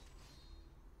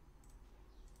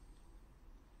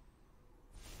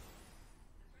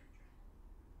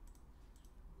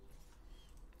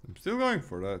 I'm still going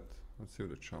for that. Let's see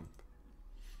the chump.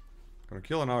 Gonna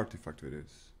kill an artifact with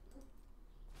this.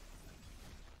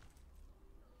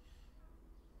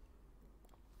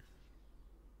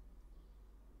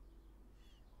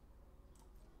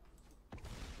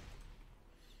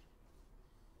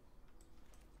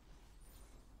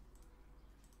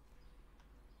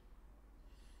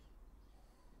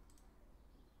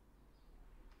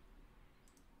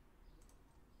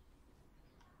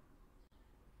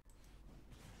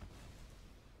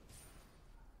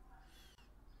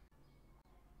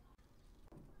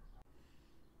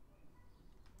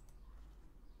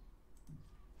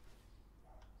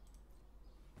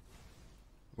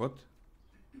 What?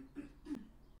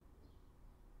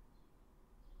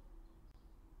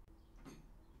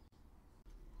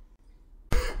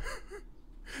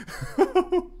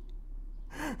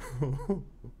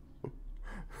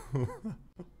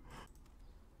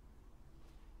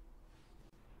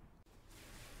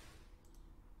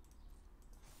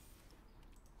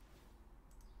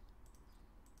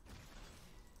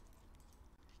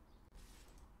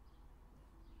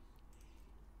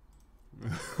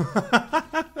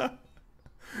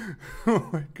 Oh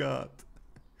my god.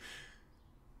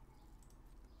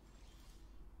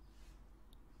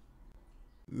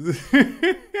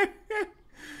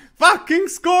 Fucking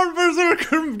Scorn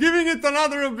Berserker giving it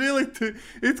another ability.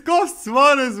 It costs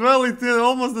one as well. It's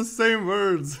almost the same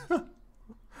words.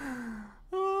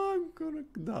 Oh, I'm gonna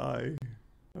die.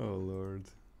 Oh lord.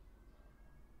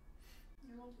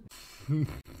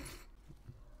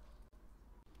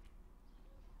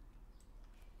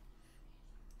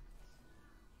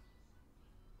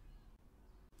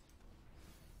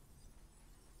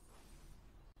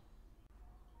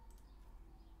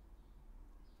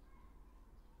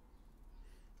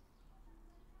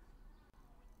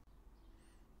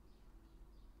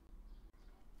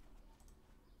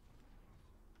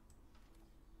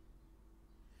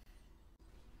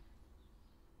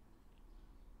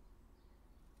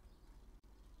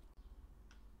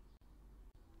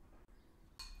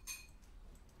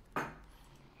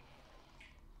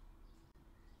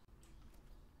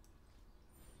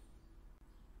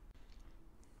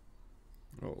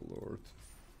 Oh lord.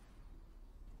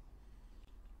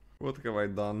 What have I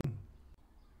done?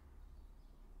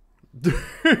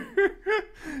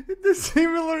 It's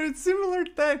similar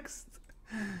text.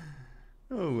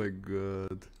 Oh my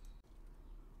god.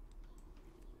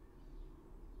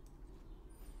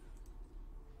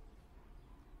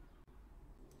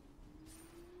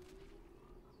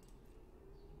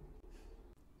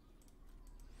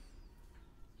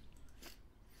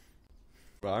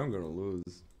 Bro, I'm gonna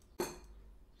lose.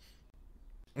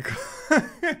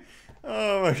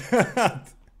 Oh my god.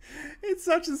 It's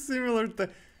such a similar thing.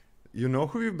 You know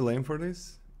who you blame for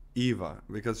this? Eva,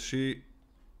 because she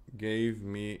gave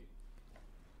me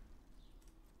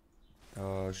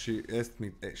she asked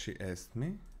me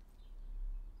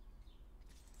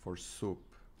for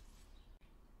soup.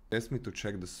 She asked me to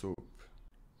check the soup.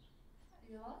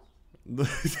 Yeah?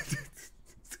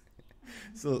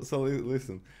 So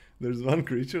listen, there's one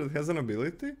creature that has an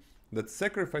ability that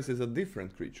sacrifices a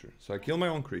different creature. So I kill my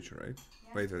own creature, right?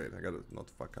 Yeah. Wait, I gotta not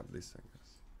fuck up this, I guess.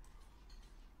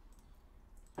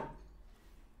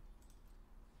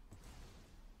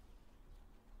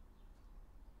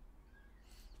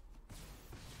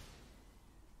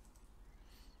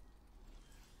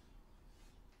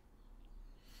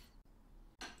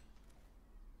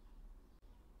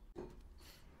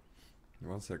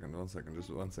 One second, just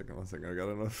one second. I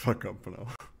gotta not fuck up now.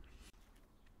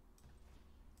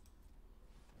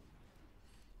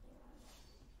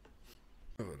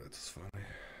 Oh, that's funny.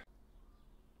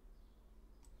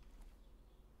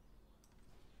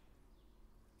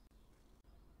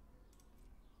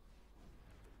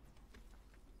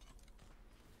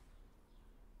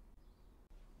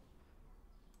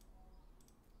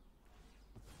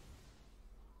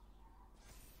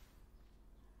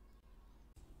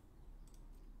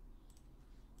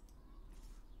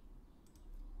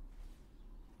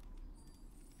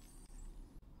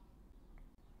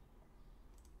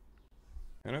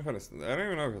 I don't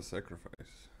even know if I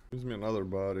sacrifice. Gives me another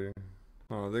body.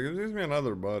 Oh, they gives me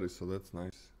another body, so that's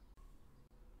nice.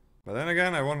 But then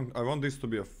again, I want this to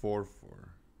be a 4/4.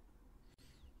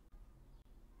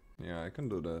 Yeah, I can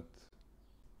do that.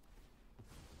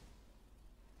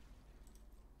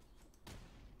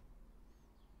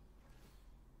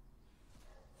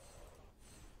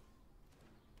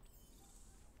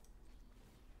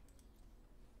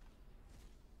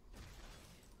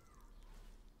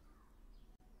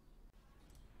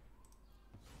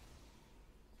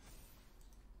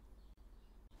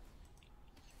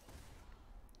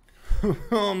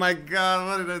 Oh my god,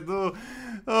 what did I do?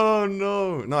 Oh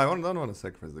no! No, I don't want to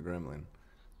sacrifice the gremlin.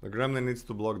 The gremlin needs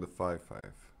to block the 5/5.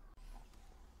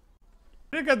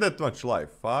 Didn't get that much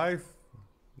life. 5,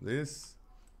 this,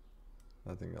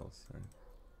 nothing else, right?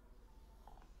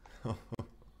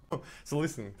 So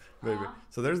listen, baby.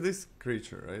 So there's this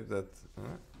creature, right?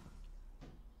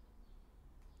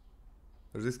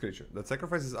 There's this creature that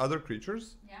sacrifices other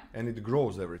creatures, and it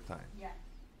grows every time. Yeah.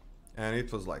 And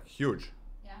it was like huge.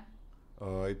 Yeah.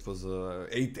 It was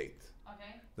 8/8.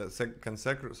 Okay. That so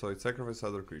it sacrifices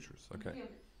other creatures. Okay. Killed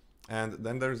it. And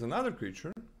then there's another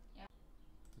creature Yeah.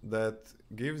 that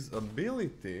gives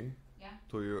ability Yeah.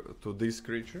 to this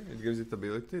creature. It gives it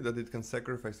ability that it can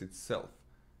sacrifice itself.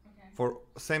 Okay. For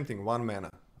same thing, 1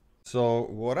 mana. So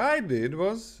what I did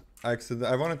was I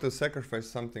wanted to sacrifice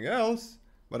something else,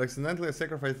 but accidentally I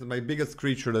sacrificed my biggest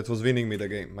creature that was winning me the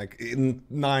game. Like in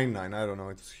 9/9, I don't know,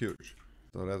 it was huge.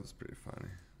 So that was pretty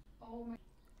funny. Oh my.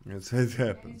 It And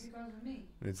happens. it's because of me.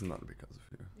 It's not because of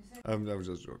you. You said. I was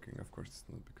just joking. Of course, it's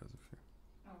not because of you.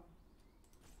 Oh.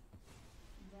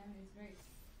 Then it's great.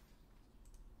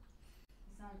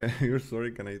 It's not. You're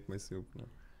sorry. Can I eat my soup now?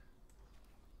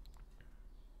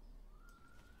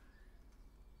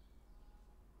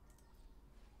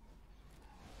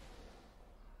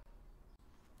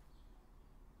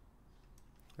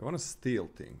 I want to steal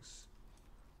things.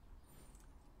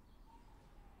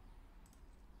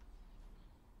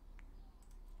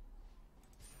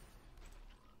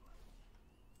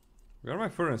 Where are my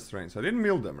furnace trains? I didn't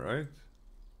mill them, right?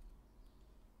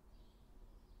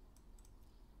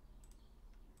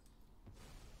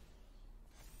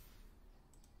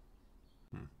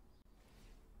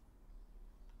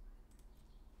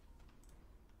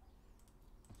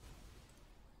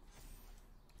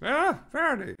 Ah,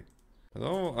 Faraday! I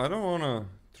don't wanna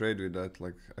trade with that.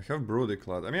 Like, I have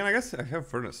Broodiclad. I mean, I guess I have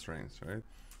furnace trains, right?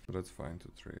 So that's fine to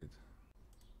trade.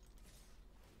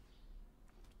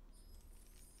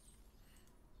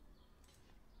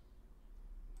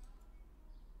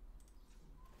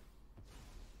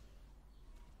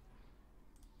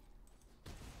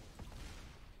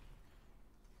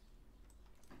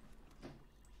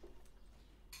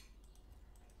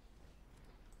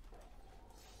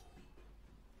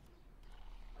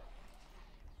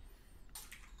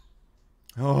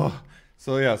 Oh,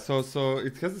 so yeah, so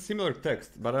it has a similar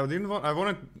text, but I didn't want. I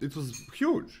wanted. It was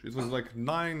huge. It was like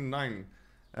 9/9,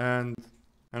 and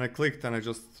I clicked and I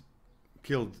just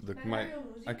killed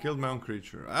I killed my own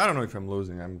creature. I don't know if I'm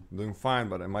losing. I'm doing fine,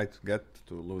 but I might get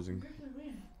to losing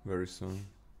very soon.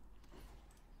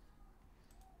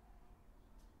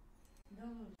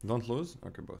 Don't lose?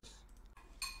 Okay, boss.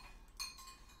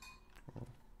 Oh.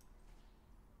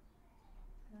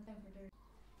 Nothing for dirt.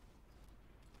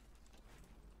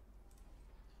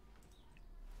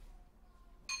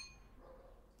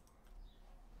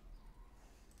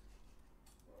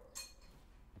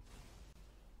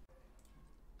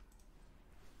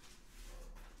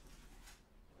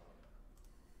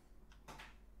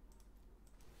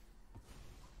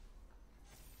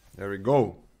 There we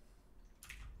go.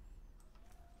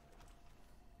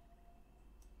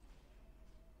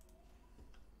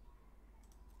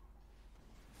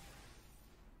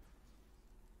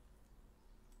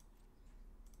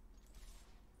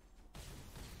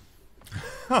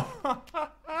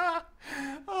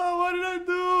 Oh, what did I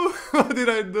do? What did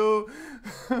I do?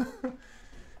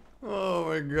 Oh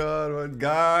my god, what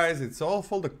guys, it's all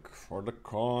for the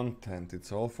content.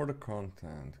 It's all for the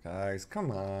content. Guys,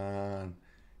 come on.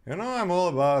 You know I'm all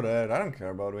about it. I don't care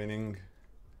about winning.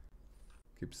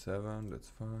 Keep 7, that's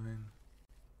fine.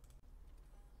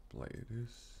 Play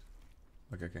this.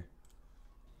 Okay.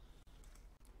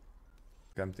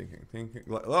 I'm thinking.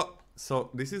 Oh, so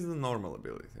this is the normal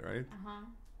ability, right?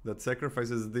 That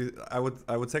sacrifices this. I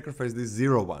would sacrifice this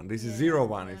 0/1. This is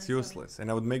 0/1. It's useless,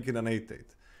 and I would make it an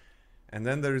 8/8. And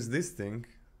then there is this thing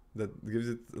that gives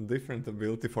it a different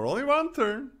ability for only 1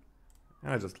 turn,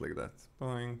 and I just click that.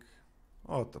 Boing.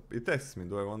 Oh, it asks me,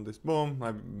 do I want this? Boom!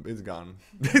 It's gone.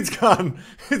 It's gone.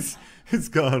 It's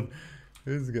gone.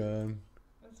 It's gone.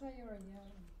 That's why you were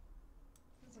yelling.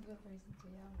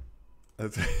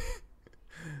 That's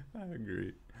I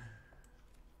agree.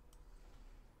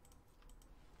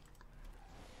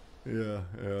 Yeah,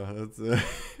 that's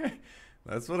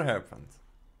that's what happened.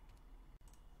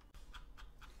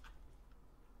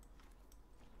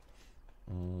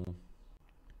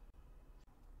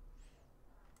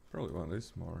 Probably want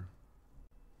this more.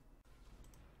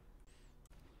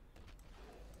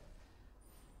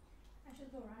 I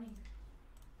should go running.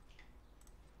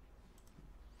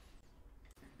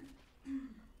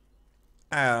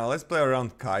 Let's play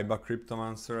around Kaiba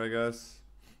Cryptomancer, I guess.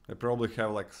 They probably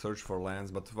have like search for lands,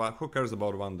 but who cares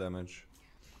about 1 damage?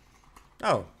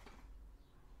 Oh.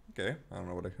 Okay, I don't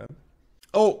know what I had.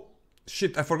 Oh!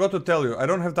 Shit, I forgot to tell you. I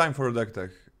don't have time for a deck tech.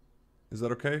 Is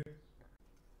that okay?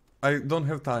 I don't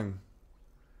have time.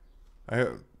 I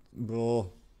have...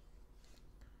 Oh.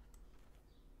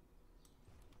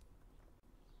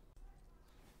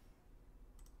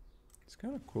 It's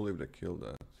kind of cool if they kill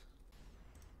that.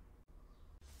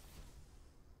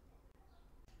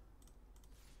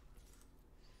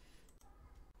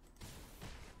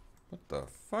 What the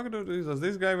fuck does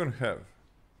this guy even have?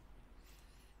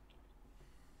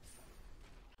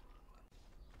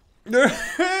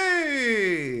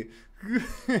 Hey!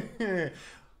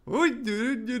 What do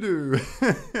you do?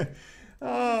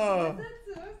 Oh.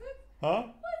 Huh?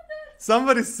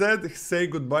 Somebody said say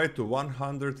goodbye to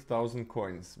 100,000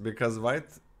 coins because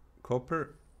White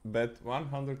Copper bet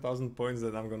 100,000 points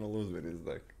that I'm gonna lose with this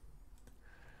deck.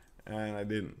 And I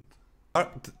didn't.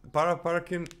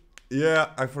 Parakin,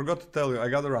 yeah, I forgot to tell you, I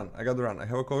gotta run. I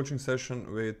have a coaching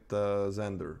session with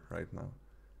Xander right now.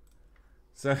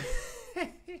 So,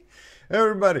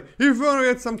 everybody, if you wanna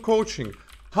get some coaching,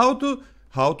 how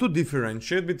to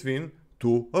differentiate between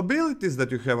 2 abilities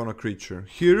that you have on a creature.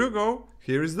 Here you go,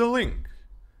 here is the link.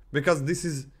 Because this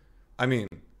is, I mean,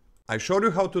 I showed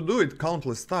you how to do it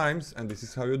countless times, and this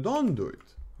is how you don't do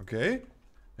it, okay?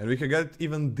 And we can get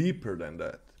even deeper than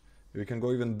that. We can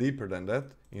go even deeper than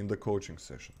that in the coaching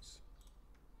sessions.